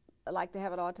PhDs like to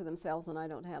have it all to themselves, and I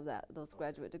don't have those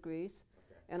graduate degrees.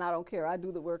 Okay. And I don't care. I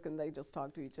do the work, and they just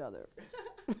talk to each other.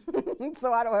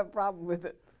 So I don't have a problem with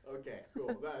it. Okay, cool.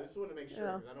 I just want to make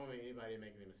sure because I don't want anybody to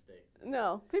make any mistake.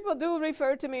 No, people do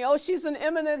refer to me. Oh, she's an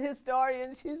eminent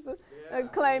historian. She's an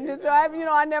acclaimed historian.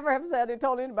 I never have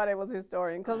told anybody I was a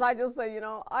historian because I just say,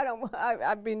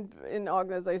 I've been in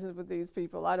organizations with these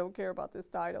people. I don't care about this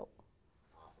title.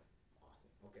 Awesome.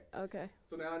 Okay. Okay.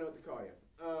 So now I know what to call you.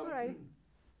 All right.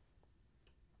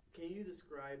 Can you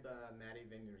describe Maddie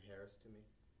Vineyard Harris to me?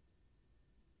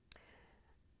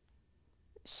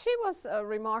 She was a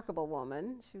remarkable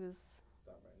woman. She was...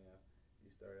 Stop right now.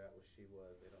 You started out with she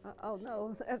was. They don't oh,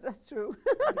 no, that's true.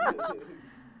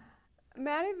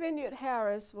 Maddie Vineyard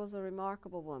Harris was a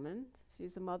remarkable woman.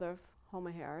 She's the mother of Homer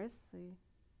Harris, the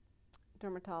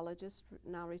dermatologist,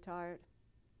 now retired,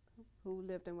 who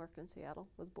lived and worked in Seattle,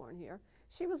 was born here.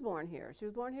 She was born here. She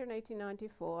was born here in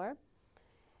 1894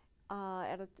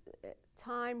 at a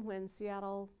time when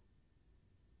Seattle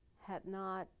had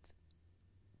not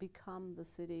become the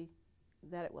city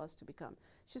that it was to become.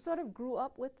 She sort of grew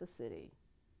up with the city,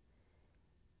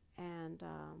 and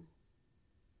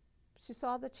she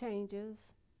saw the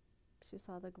changes, she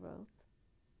saw the growth.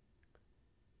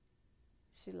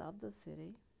 She loved the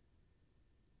city.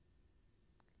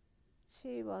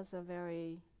 She was a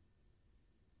very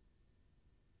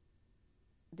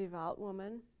devout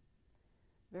woman,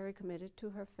 very committed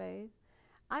to her faith.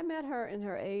 I met her in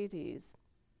her 80s,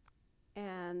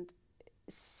 and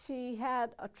she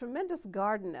had a tremendous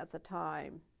garden at the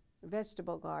time, a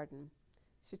vegetable garden.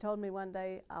 She told me one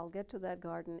day, I'll get to that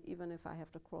garden even if I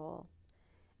have to crawl.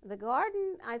 The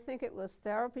garden, I think it was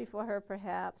therapy for her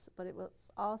perhaps, but it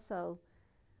was also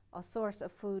a source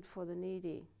of food for the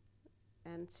needy.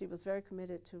 And she was very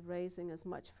committed to raising as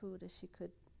much food as she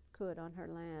could on her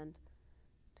land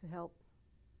to help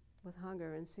with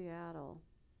hunger in Seattle.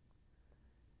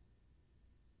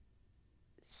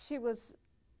 She was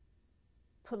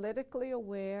politically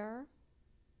aware.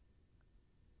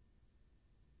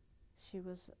 She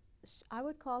was, I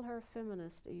would call her a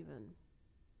feminist even.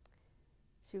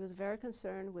 She was very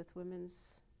concerned with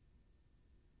women's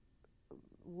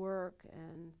work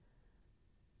and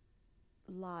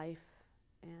life,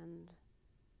 and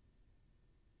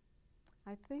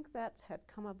I think that had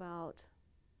come about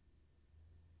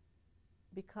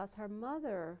because her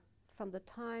mother, from the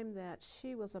time that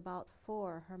she was about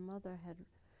 4, her mother had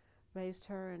raised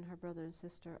her and her brother and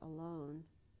sister alone,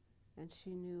 and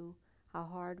she knew how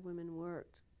hard women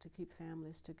worked to keep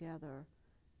families together,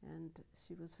 and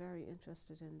she was very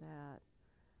interested in that.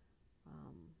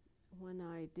 When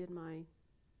I did my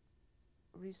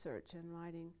research and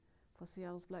writing for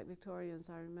Seattle's Black Victorians,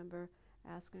 I remember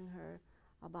asking her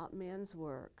about men's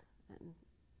work and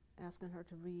asking her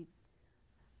to read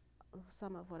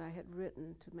some of what I had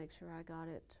written to make sure I got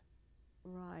it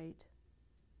right.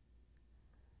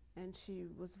 And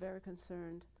she was very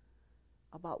concerned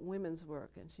about women's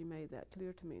work, and she made that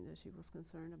clear to me that she was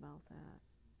concerned about that.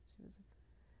 She was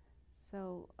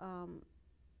so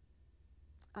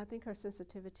I think her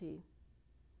sensitivity,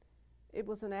 it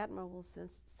was an admirable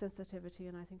sensitivity,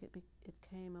 and I think it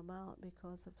came about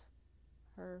because of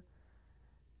her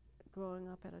growing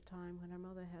up at a time when her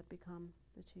mother had become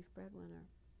the chief breadwinner.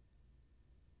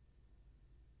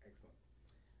 Excellent.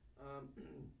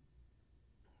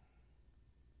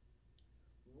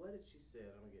 What did she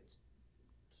say? I'm going to get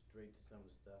straight to some of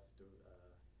the stuff.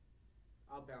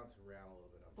 I'll bounce around a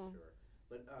little bit, I'm sure.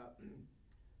 But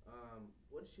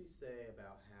what did she say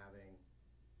about having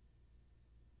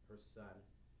her son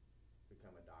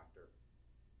become a doctor?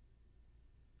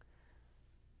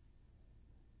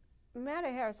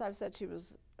 Mattie Harris, I've said she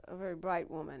was a very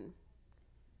bright woman.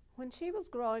 When she was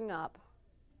growing up,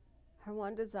 her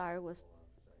one desire was... Hold on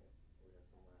a second. We have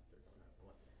some laughter coming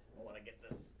out. I want to get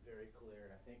this very clear,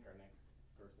 and I think our next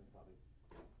person probably...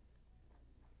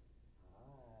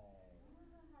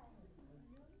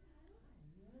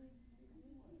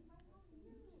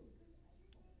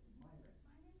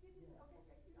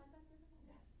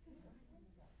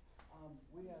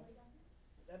 We have...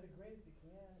 That'd be great if you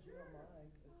can, if you don't mind.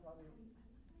 It's probably...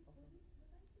 Okay.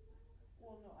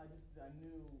 Well, no, I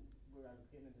knew where I was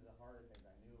getting into the harder things.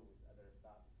 I knew I better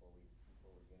stop before we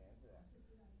get into that.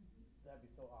 That'd be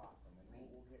so awesome, and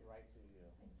we'll get right to you.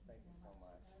 Thank you so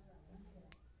much. Thank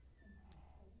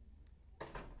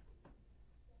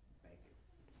you.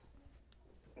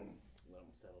 Let them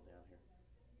settle down here.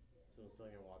 As soon as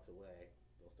Sonia walks away,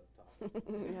 they'll start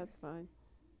talking. That's fine.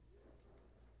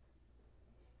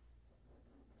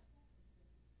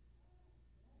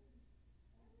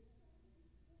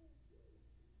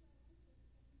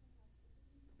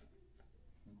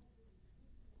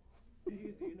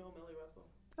 Do you know Melly Russell?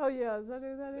 Oh, yeah, is that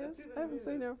who that is? That's who that I haven't is.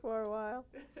 seen her for a while.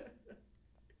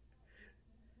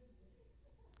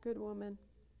 Good woman.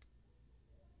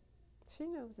 She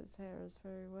knows his Harris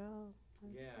very well.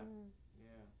 I'm Yeah. sure.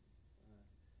 Yeah.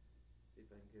 See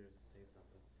if I can get her to say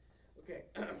something. Okay.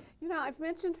 You know, I've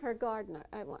mentioned her garden.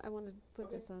 I want to put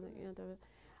Okay. this on the end of it.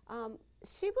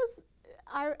 She was,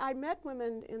 I met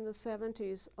women in the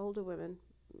 70s, older women,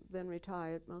 then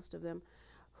retired, most of them,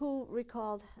 who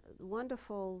recalled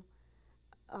wonderful,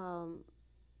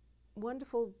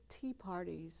 wonderful tea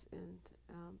parties and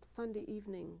Sunday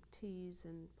evening teas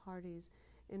and parties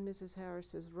in Mrs.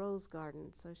 Harris's rose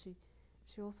garden. So she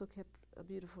also kept a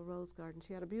beautiful rose garden.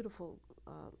 She had a beautiful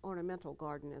ornamental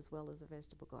garden as well as a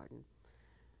vegetable garden.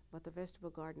 But the vegetable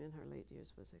garden in her late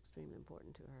years was extremely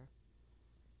important to her.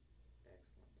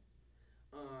 Excellent.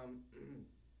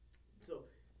 So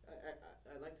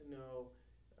I'd like to know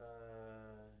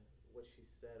what she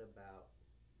said about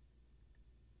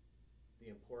the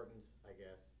importance, I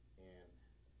guess, and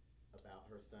about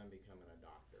her son becoming a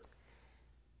doctor.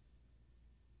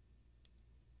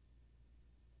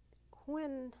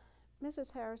 When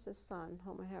Mrs. Harris's son,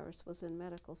 Homer Harris, was in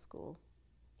medical school,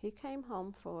 he came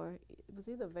home for, it was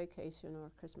either vacation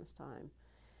or Christmas time,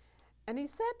 and he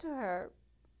said to her,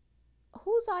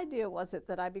 "Whose idea was it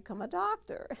that I become a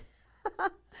doctor?"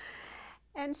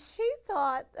 And she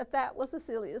thought that that was the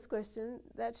silliest question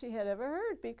that she had ever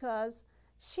heard, because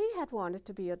she had wanted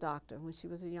to be a doctor when she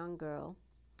was a young girl.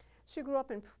 She grew up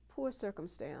in poor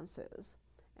circumstances,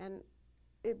 and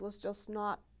it was just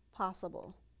not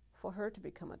possible for her to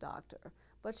become a doctor.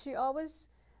 But she always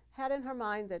had in her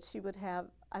mind that she would have,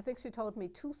 I think she told me,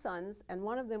 2 sons, and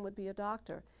one of them would be a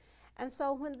doctor. And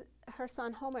so when her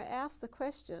son Homer asked the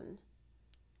question,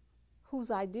 "Whose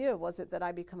idea was it that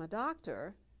I become a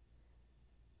doctor?"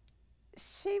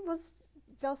 she was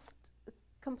just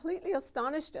completely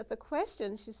astonished at the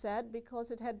question, she said,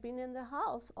 because it had been in the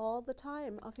house all the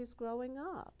time of his growing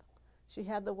up. She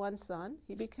had the one son,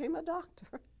 he became a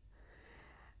doctor.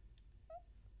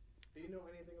 Do you know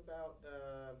anything about,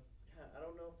 I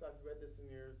don't know if I've read this in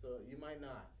your, so you might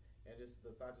not. And just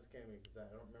the thought just came to me because I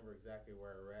don't remember exactly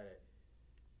where I read it.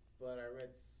 But I read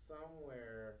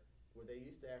somewhere where they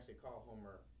used to actually call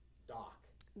Homer Doc.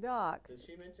 Doc. Did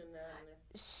she mention that in there?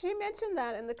 She mentioned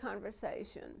that in the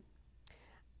conversation.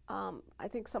 I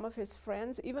think some of his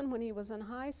friends, even when he was in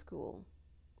high school,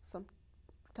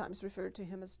 sometimes referred to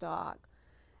him as Doc.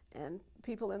 And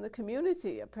people in the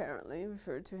community apparently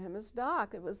referred to him as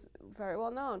Doc. It was very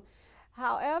well known.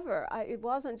 However, it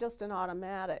wasn't just an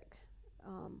automatic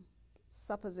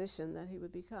supposition that he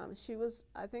would become.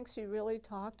 I think she really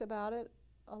talked about it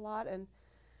a lot and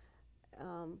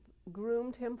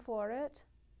groomed him for it.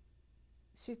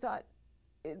 She thought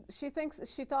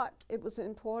it was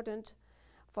important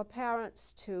for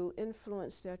parents to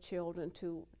influence their children,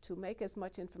 to make as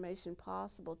much information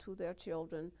possible to their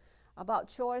children about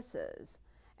choices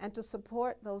and to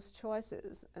support those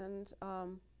choices. And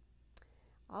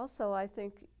also I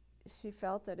think she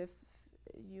felt that if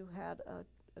you had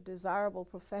a desirable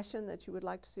profession that you would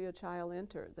like to see a child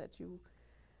enter, that you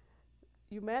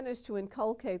managed to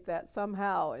inculcate that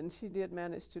somehow, and she did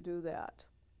manage to do that.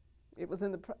 It was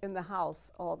in the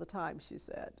house all the time, she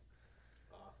said.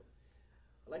 Awesome.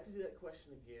 I'd like to do that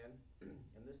question again,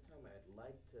 and this time I'd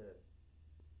like to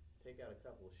take out a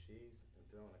couple of she's and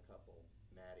throw in a couple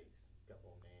Maddies, a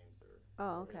couple names, or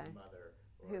his mother.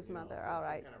 Or, his mother, all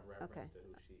right. Some kind of reference to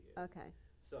who she is. Okay.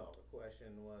 So the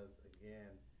question was,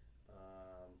 again,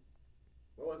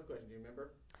 what was the question? Do you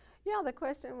remember? Yeah, the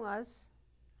question was,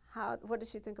 what did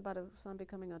she think about her son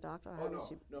becoming a doctor? Oh,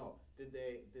 no. Did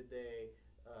they,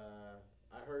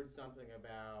 I heard something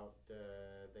about,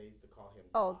 they used to call him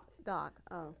Doc. Oh, Doc.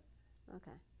 Oh,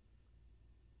 okay.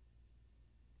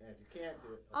 And if you can't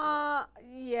do it. Okay.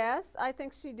 Yes, I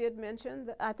think she did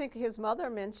mention, I think his mother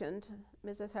mentioned,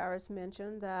 Mrs. Harris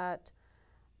mentioned that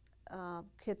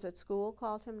kids at school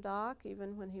called him Doc,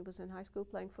 even when he was in high school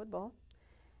playing football.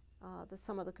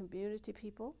 Some of the community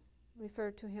people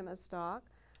referred to him as Doc.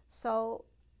 So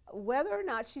whether or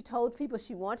not she told people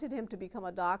she wanted him to become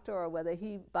a doctor, or whether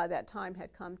he by that time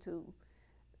had come to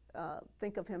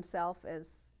think of himself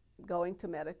as going to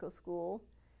medical school,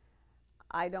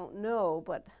 I don't know,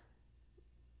 but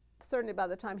certainly by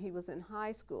the time he was in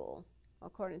high school,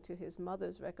 according to his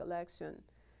mother's recollection,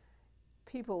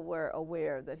 people were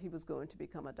aware that he was going to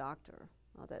become a doctor,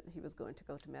 or that he was going to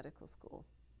go to medical school.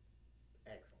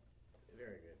 Excellent.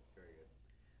 Very good, very good.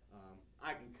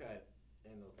 I can cut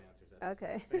in those answers.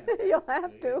 Okay. You'll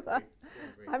have to.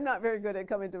 I'm not very good at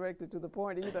coming directly to the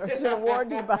point either. I should have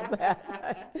warned you about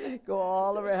that. Go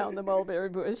all around the mulberry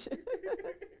bush.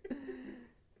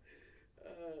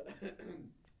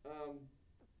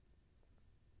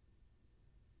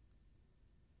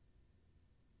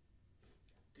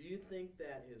 Do you think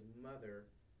that his mother,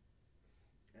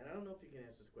 and I don't know if you can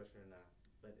answer this question or not,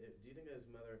 but do you think that his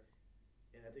mother,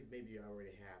 and I think maybe you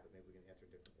already have, but maybe we can answer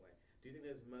a different way. Do you think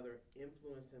that his mother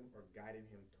influenced him or guided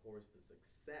him towards the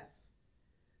success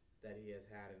that he has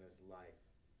had in his life?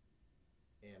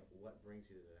 And what brings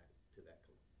you to that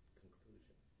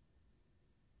conclusion?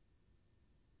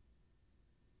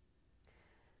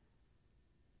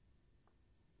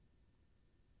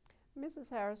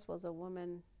 Mrs. Harris was a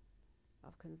woman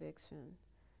of conviction.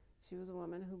 She was a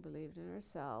woman who believed in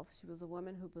herself. She was a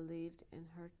woman who believed in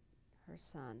her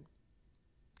son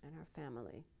and her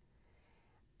family.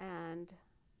 And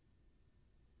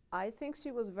I think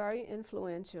she was very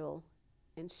influential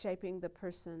in shaping the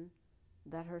person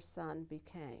that her son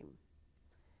became.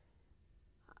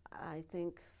 I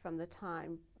think from the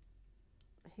time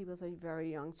he was a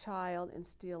very young child,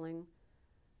 instilling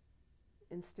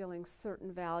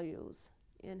certain values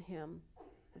in him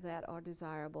that are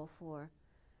desirable for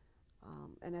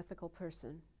an ethical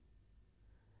person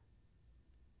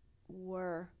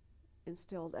were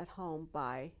instilled at home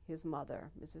by his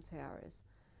mother, Mrs. Harris.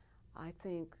 I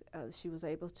think she was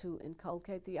able to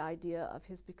inculcate the idea of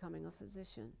his becoming a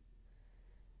physician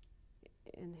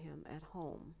in him at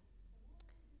home.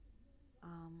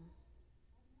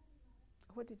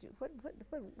 What did you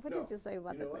say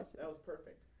about the question? That was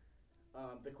perfect.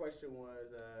 The question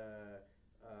was,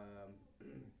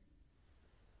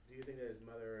 do you think that his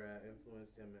mother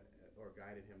influenced him or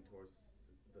guided him towards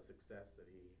the success that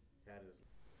he had in his life?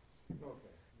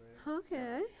 Okay. Right?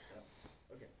 Okay.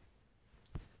 Yeah. Okay.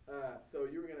 So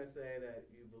you were going to say that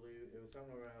you believe, it was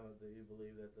something around that you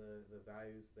believe that the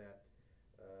values that,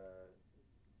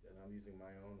 and I'm using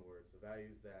my own words, the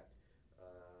values that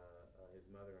his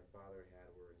mother and father had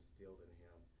were instilled in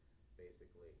him,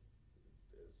 basically.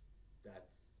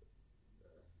 That's a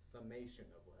summation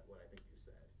of what I think you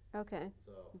said. Okay.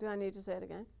 So do I need to say it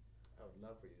again? I would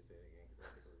love for you to say it again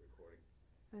because I think we're recording.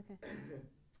 Okay.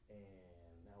 And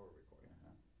now we're recording.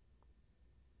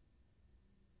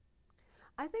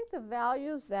 I think the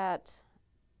values that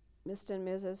Mr. and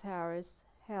Mrs. Harris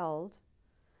held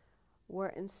were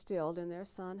instilled in their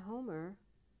son Homer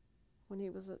when he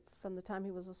was from the time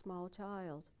he was a small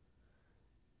child,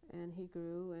 and he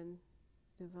grew and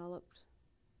developed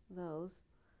those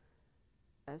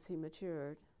as he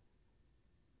matured.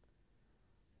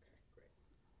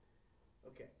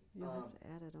 Okay, You'll have to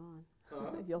add it on.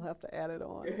 Huh? You'll have to add it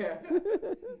on. Yeah.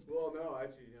 Well, no,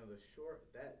 actually, the short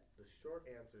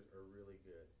answers are really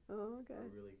good. Oh, okay.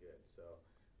 Are really good. So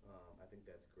I think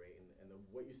that's great. And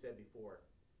what you said before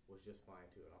was just fine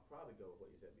too. And I'll probably go with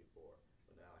what you said before,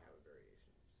 but now I have a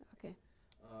variation. Okay.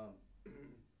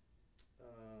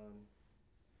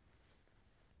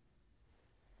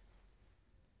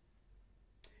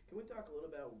 Can we talk a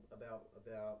little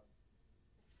about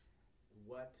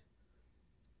what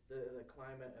the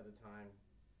climate at the time?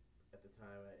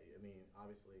 I mean,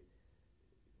 obviously,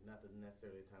 not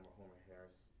necessarily the time where Homer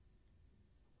Harris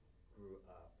grew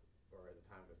up, or at the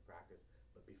time of his practice,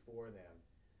 but before then,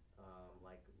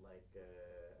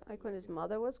 like when his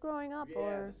mother was growing up, yeah,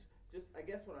 or just I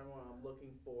guess what I'm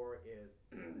looking for is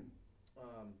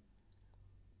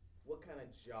what kind of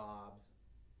jobs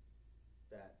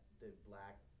that did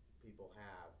black people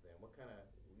have then? What kind of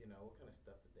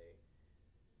stuff did they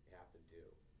have to do?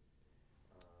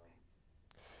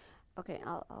 okay,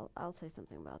 I'll say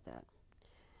something about that.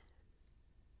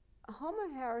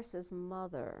 Homer Harris's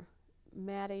mother,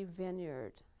 Mattie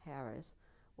Vineyard Harris,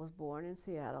 was born in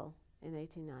Seattle in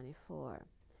 1894.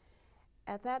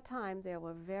 At that time, there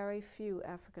were very few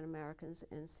African Americans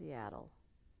in Seattle.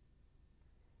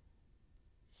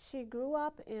 She grew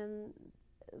up in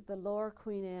the Lower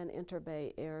Queen Anne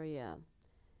Interbay area,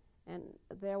 and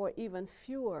there were even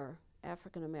fewer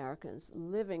African Americans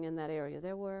living in that area.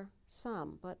 There were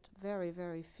some, but very,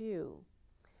 very few.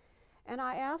 And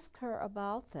I asked her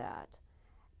about that,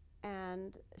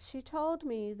 and she told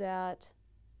me that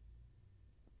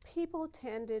people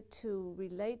tended to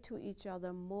relate to each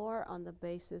other more on the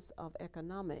basis of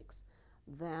economics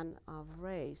than of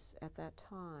race at that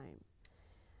time.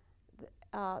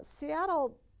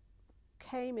 Seattle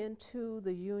came into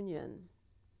the Union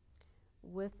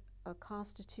with a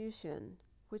constitution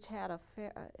which had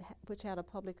a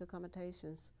public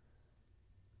accommodations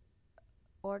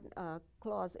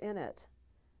clause in it,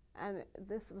 and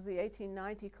this was the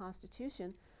 1890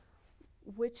 Constitution,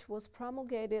 which was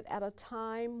promulgated at a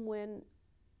time when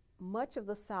much of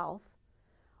the South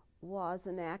was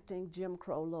enacting Jim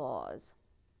Crow laws.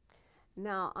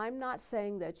 Now, I'm not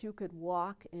saying that you could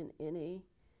walk in any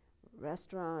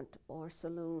restaurant or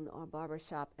saloon or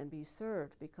barbershop and be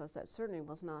served, because that certainly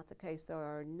was not the case. There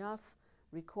are enough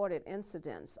recorded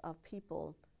incidents of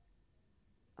people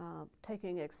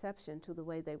taking exception to the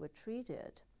way they were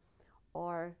treated,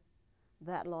 or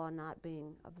that law not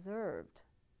being observed,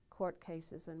 court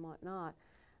cases and whatnot,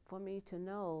 for me to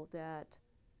know that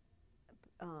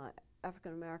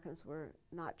African Americans were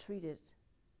not treated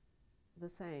the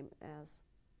same as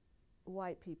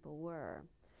white people were.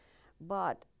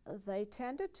 But they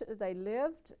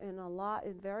lived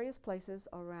in various places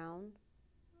around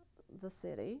the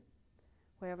city,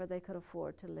 wherever they could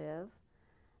afford to live.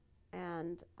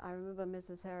 And I remember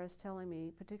Mrs. Harris telling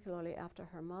me, particularly after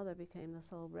her mother became the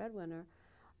sole breadwinner,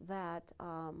 that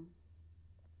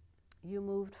you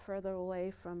moved further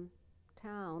away from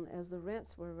town as the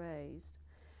rents were raised.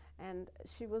 And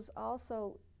she was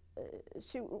also,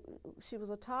 she was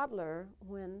a toddler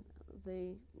when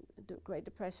the Great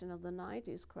Depression of the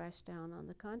 90s crashed down on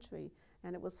the country,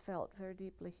 and it was felt very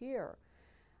deeply here.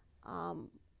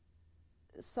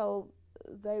 So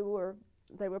they were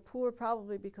poor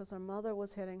probably because her mother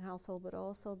was heading household, but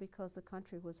also because the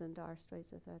country was in dire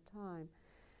straits at that time.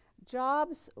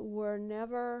 Jobs were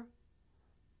never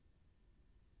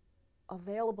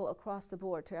available across the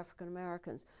board to African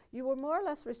Americans. You were more or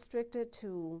less restricted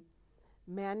to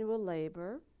manual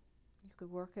labor. You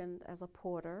could work as a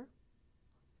porter,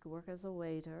 you could work as a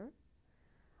waiter.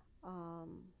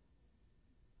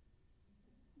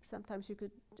 Sometimes you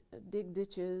could dig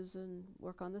ditches and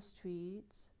work on the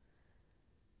streets,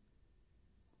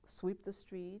 sweep the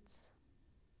streets.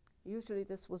 Usually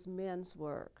this was men's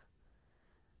work.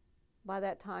 By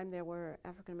that time there were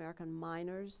African American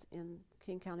miners in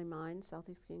King County Mines,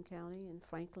 Southeast King County, in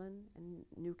Franklin and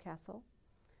Newcastle,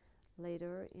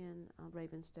 later in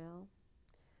Ravensdale.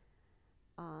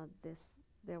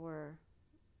 There were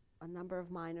a number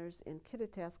of miners in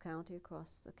Kittitas County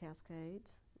across the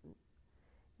Cascades,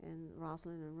 in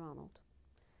Roslyn and Ronald.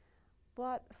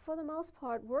 But for the most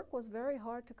part, work was very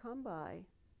hard to come by.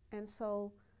 And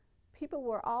so people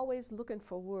were always looking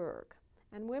for work.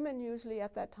 And women usually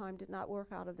at that time did not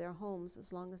work out of their homes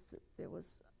as long as there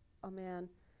was a man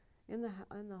in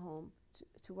the home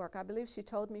to work. I believe she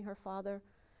told me her father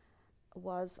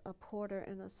was a porter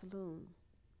in a saloon.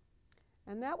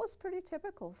 And that was pretty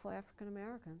typical for African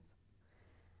Americans.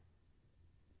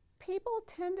 People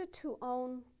tended to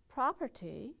own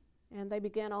property, and they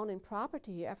began owning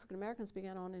property. African Americans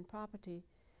began owning property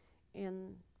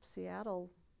in Seattle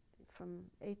from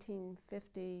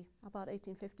 1850, about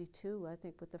 1852, I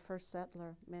think, with the first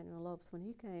settler, Manuel Lopes. When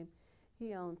he came,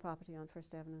 he owned property on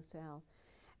First Avenue South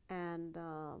and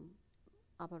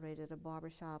operated a barber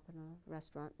shop and a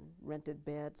restaurant and rented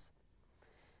beds.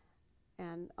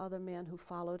 And other men who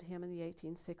followed him in the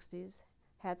 1860s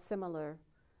had similar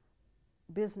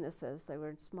businesses. They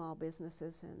were small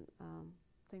businesses and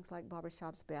things like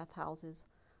barbershops, bathhouses,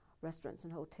 restaurants,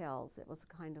 and hotels. It was the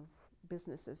kind of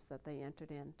businesses that they entered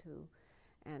into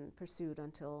and pursued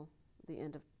until the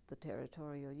end of the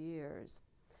territorial years.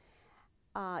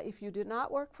 If you did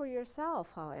not work for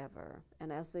yourself, however,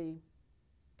 and as the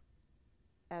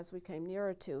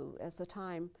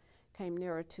time came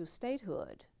nearer to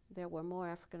statehood, there were more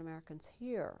African Americans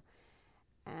here,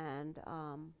 and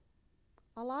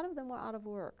a lot of them were out of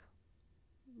work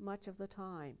much of the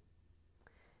time.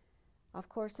 Of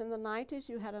course, in the 90s,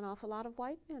 you had an awful lot of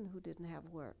white men who didn't have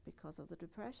work because of the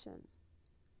Depression.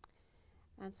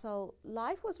 And so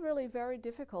life was really very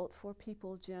difficult for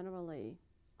people generally,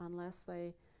 unless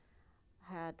they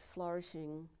had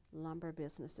flourishing lumber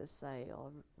businesses, say,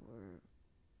 or were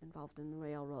involved in the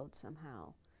railroad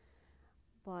somehow.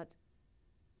 But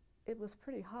it was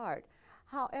pretty hard.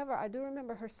 However, I do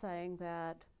remember her saying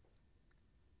that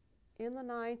in the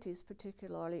 90s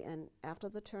particularly, and after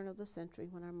the turn of the century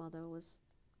when her mother was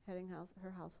heading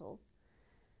her household,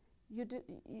 you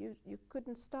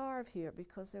couldn't starve here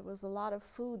because there was a lot of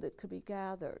food that could be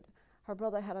gathered. Her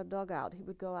brother had a dugout. He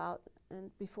would go out,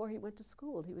 and before he went to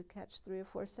school, he would catch 3 or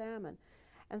 4 salmon.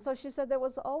 And so she said there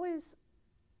was always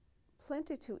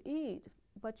plenty to eat,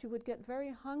 but you would get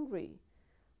very hungry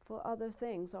for other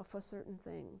things or for certain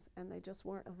things, and they just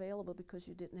weren't available because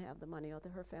you didn't have the money, or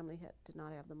her family did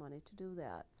not have the money to do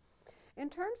that. In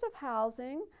terms of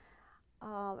housing,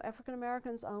 African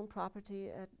Americans own property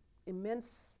at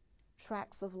immense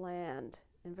tracts of land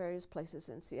in various places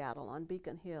in Seattle, on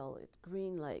Beacon Hill, at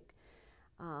Green Lake,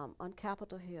 on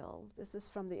Capitol Hill. This is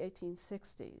from the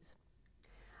 1860s.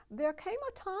 There came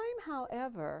a time,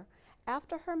 however,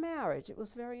 after her marriage, it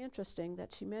was very interesting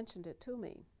that she mentioned it to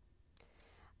me,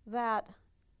 that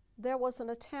there was an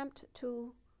attempt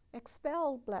to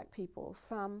expel black people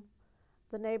from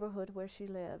the neighborhood where she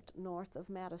lived, north of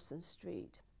Madison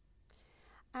Street.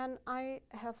 And I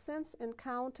have since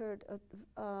encountered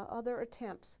other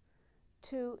attempts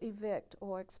to evict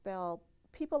or expel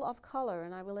people of color,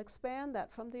 and I will expand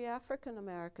that from the African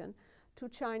American to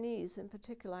Chinese in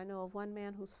particular. I know of one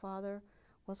man whose father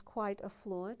was quite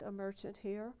affluent, a merchant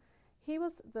here.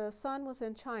 The son was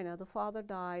in China, the father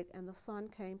died, and the son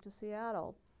came to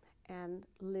Seattle and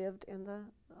lived in the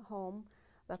home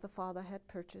that the father had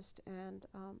purchased and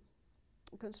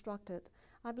constructed.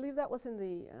 I believe that was in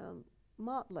the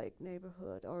Montlake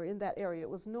neighborhood, or in that area. It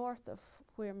was north of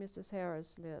where Mrs.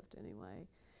 Harris lived anyway,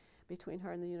 between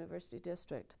her and the University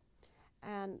District.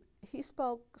 And he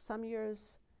spoke some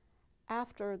years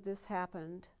after this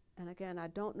happened, and again, I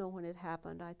don't know when it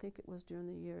happened. I think it was during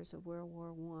the years of World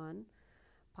War I,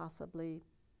 possibly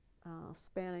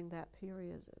spanning that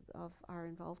period of our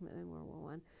involvement in World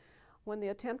War I. When the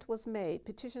attempt was made,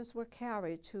 petitions were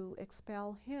carried to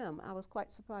expel him. I was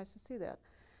quite surprised to see that.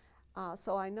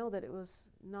 So I know that it was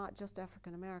not just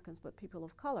African Americans, but people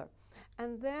of color.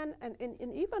 And then, and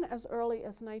even as early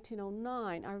as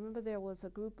 1909, I remember there was a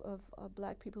group of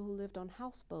black people who lived on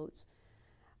houseboats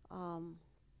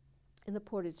in the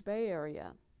Portage Bay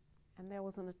area. And there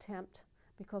was an attempt,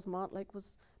 because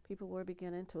Montlake people were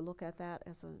beginning to look at that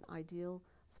as an ideal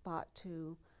spot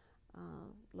to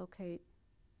locate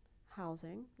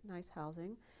housing, nice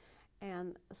housing.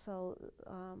 And so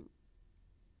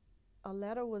a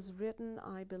letter was written,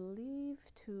 I believe,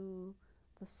 to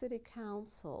the city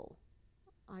council.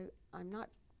 I'm not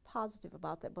positive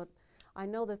about that, but I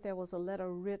know that there was a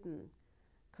letter written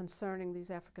concerning these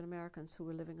African Americans who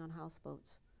were living on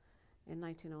houseboats in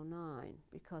 1909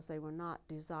 because they were not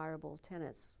desirable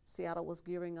tenants. Seattle was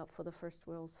gearing up for the First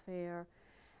World's Fair,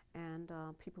 and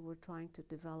people were trying to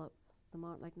develop the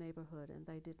Montlake neighborhood, and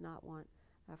they did not want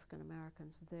African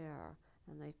Americans there,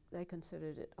 and they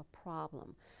considered it a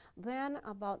problem. Then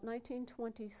about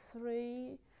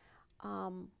 1923,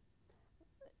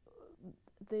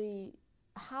 the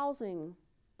housing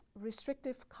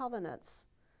restrictive covenants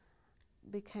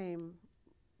became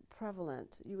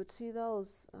prevalent. You would see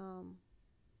those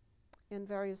in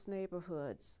various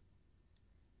neighborhoods.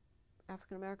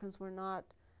 African Americans were not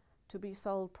to be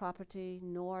sold property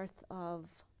north of,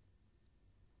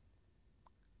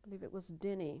 I believe it was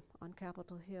Denny on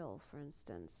Capitol Hill, for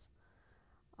instance.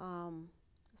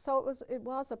 So it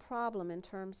was a problem in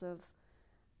terms of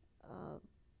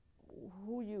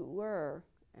who you were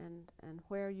and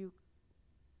where you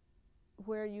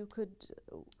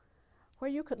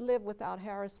could live without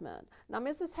harassment. Now,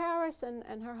 Mrs. Harris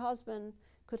and her husband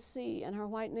could see, and her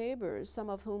white neighbors, some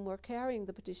of whom were carrying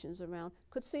the petitions around,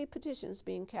 could see petitions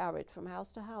being carried from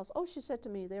house to house. Oh, she said to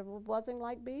me, they were buzzing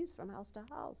like bees from house to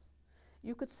house.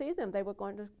 You could see them. They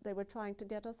were trying to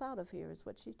get us out of here, is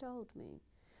what she told me.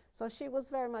 So she was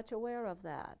very much aware of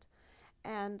that.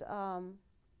 And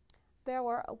there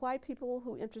were white people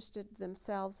who interested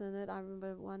themselves in it. I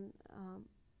remember one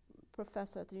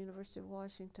professor at the University of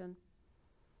Washington,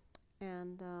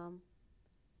 and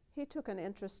he took an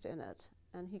interest in it,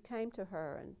 and he came to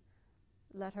her and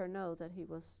let her know that he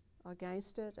was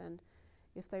against it, and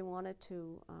if they wanted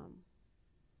to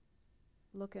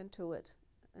look into it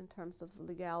in terms of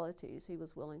legalities, he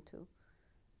was willing to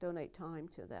donate time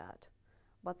to that.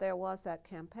 But there was that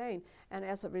campaign, and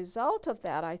as a result of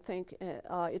that, I think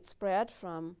it spread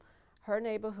from her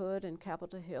neighborhood in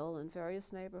Capitol Hill and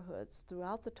various neighborhoods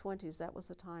throughout the 20s. That was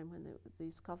the time when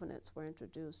these covenants were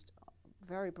introduced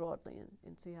very broadly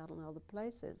in Seattle and other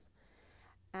places.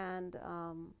 And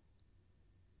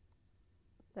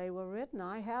they were written.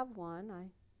 I have one.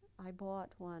 I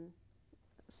bought one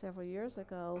several years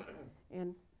ago,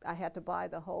 and I had to buy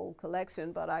the whole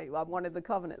collection, but I wanted the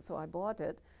covenant, so I bought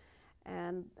it.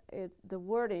 And the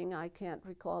wording, I can't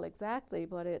recall exactly,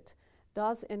 but it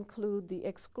does include the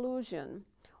exclusion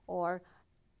or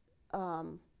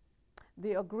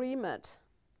the agreement,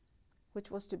 which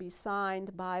was to be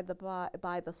signed by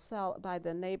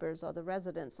the neighbors or the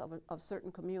residents of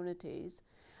certain communities,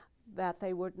 that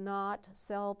they would not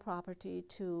sell property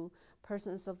to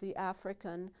persons of the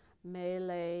African,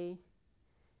 Malay,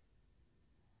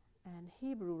 and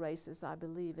Hebrew races, I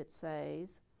believe it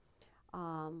says.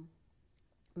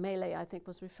 Malay, I think,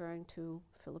 was referring to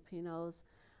Filipinos,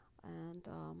 and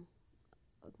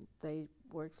they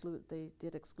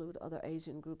did exclude other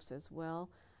Asian groups as well.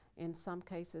 In some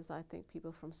cases, I think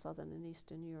people from Southern and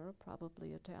Eastern Europe,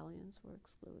 probably Italians, were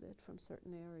excluded from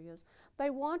certain areas. They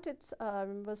wanted, I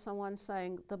remember someone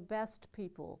saying, the best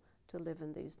people to live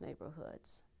in these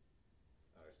neighborhoods.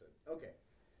 Understood. Okay.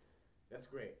 That's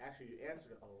great. Actually, you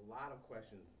answered a lot of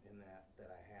questions in that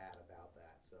I had about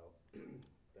that, so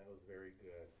that was very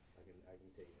good. I can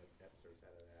take excerpts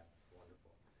out of that. It's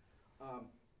wonderful.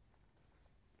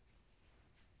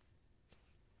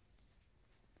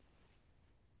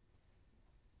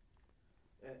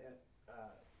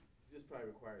 This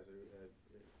probably requires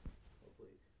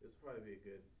hopefully this will probably be a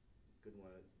good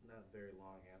one. Not a very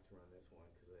long answer on this one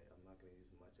because I'm not going to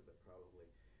use much of it probably.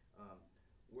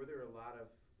 Was there a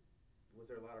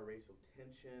lot of racial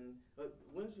tension?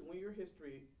 When your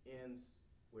history ends,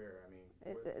 where? I mean,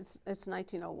 it's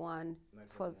 1901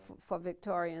 for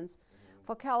Victorians. Mm-hmm.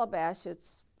 For Calabash,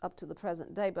 it's up to the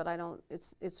present day, but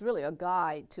it's really a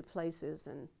guide to places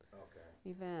and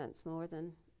events more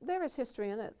than there is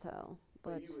history in it, though.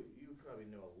 But you probably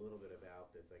know a little bit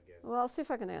about this, I guess. Well, I'll see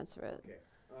if I can answer it. Okay.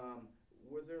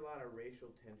 Was there a lot of racial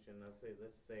tension? Let's say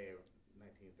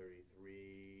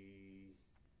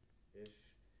 1933-ish.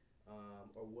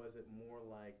 Or was it more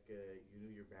like you knew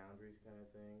your boundaries kind of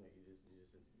thing, that you just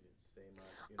say much?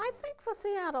 I think for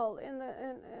Seattle in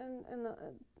the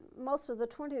most of the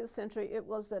 20th century, it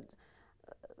was that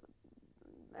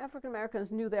African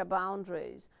Americans knew their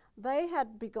boundaries. They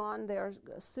had begun their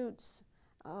suits,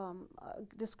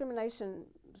 discrimination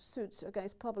suits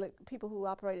against people who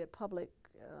operated public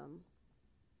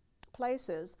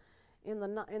places in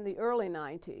the early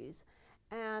 90s.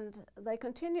 And they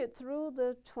continued through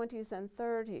the 20s and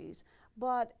 30s,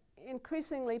 but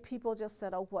increasingly people just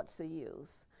said, oh, what's the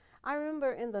use? I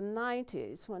remember in the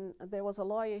 90s when there was a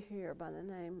lawyer here by the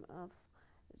name of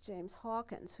James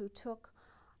Hawkins who took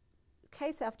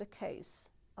case after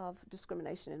case of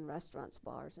discrimination in restaurants,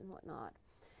 bars, and whatnot.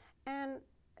 And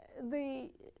the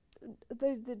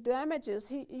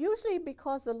damages, usually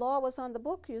because the law was on the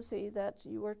book, you see, that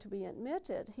you were to be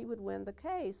admitted, he would win the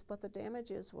case, but the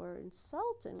damages were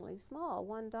insultingly small,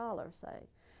 $1, say.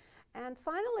 And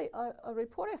finally, a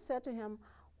reporter said to him,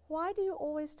 why do you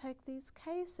always take these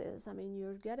cases? I mean,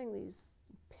 you're getting these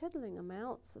piddling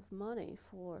amounts of money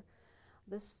for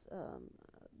these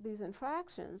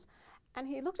infractions. And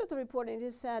he looked at the reporter and he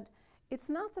said, it's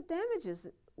not the damages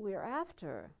we're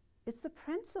after, it's the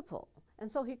principle.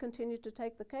 And so he continued to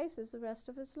take the cases the rest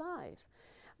of his life.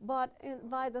 But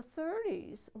by the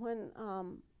 30s, when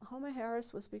Homer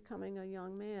Harris was becoming a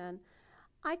young man,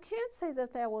 I can't say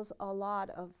that there was a lot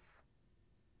of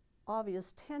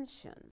obvious tension